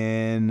 guys,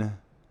 and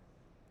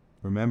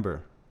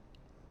remember,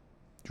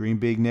 dream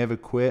big, never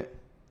quit,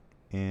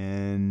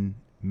 and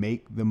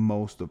make the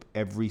most of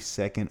every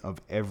second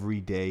of every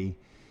day.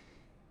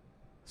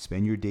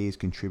 Spend your days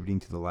contributing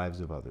to the lives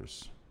of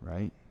others,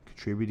 right?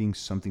 Contributing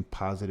something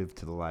positive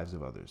to the lives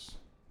of others.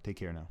 Take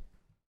care now.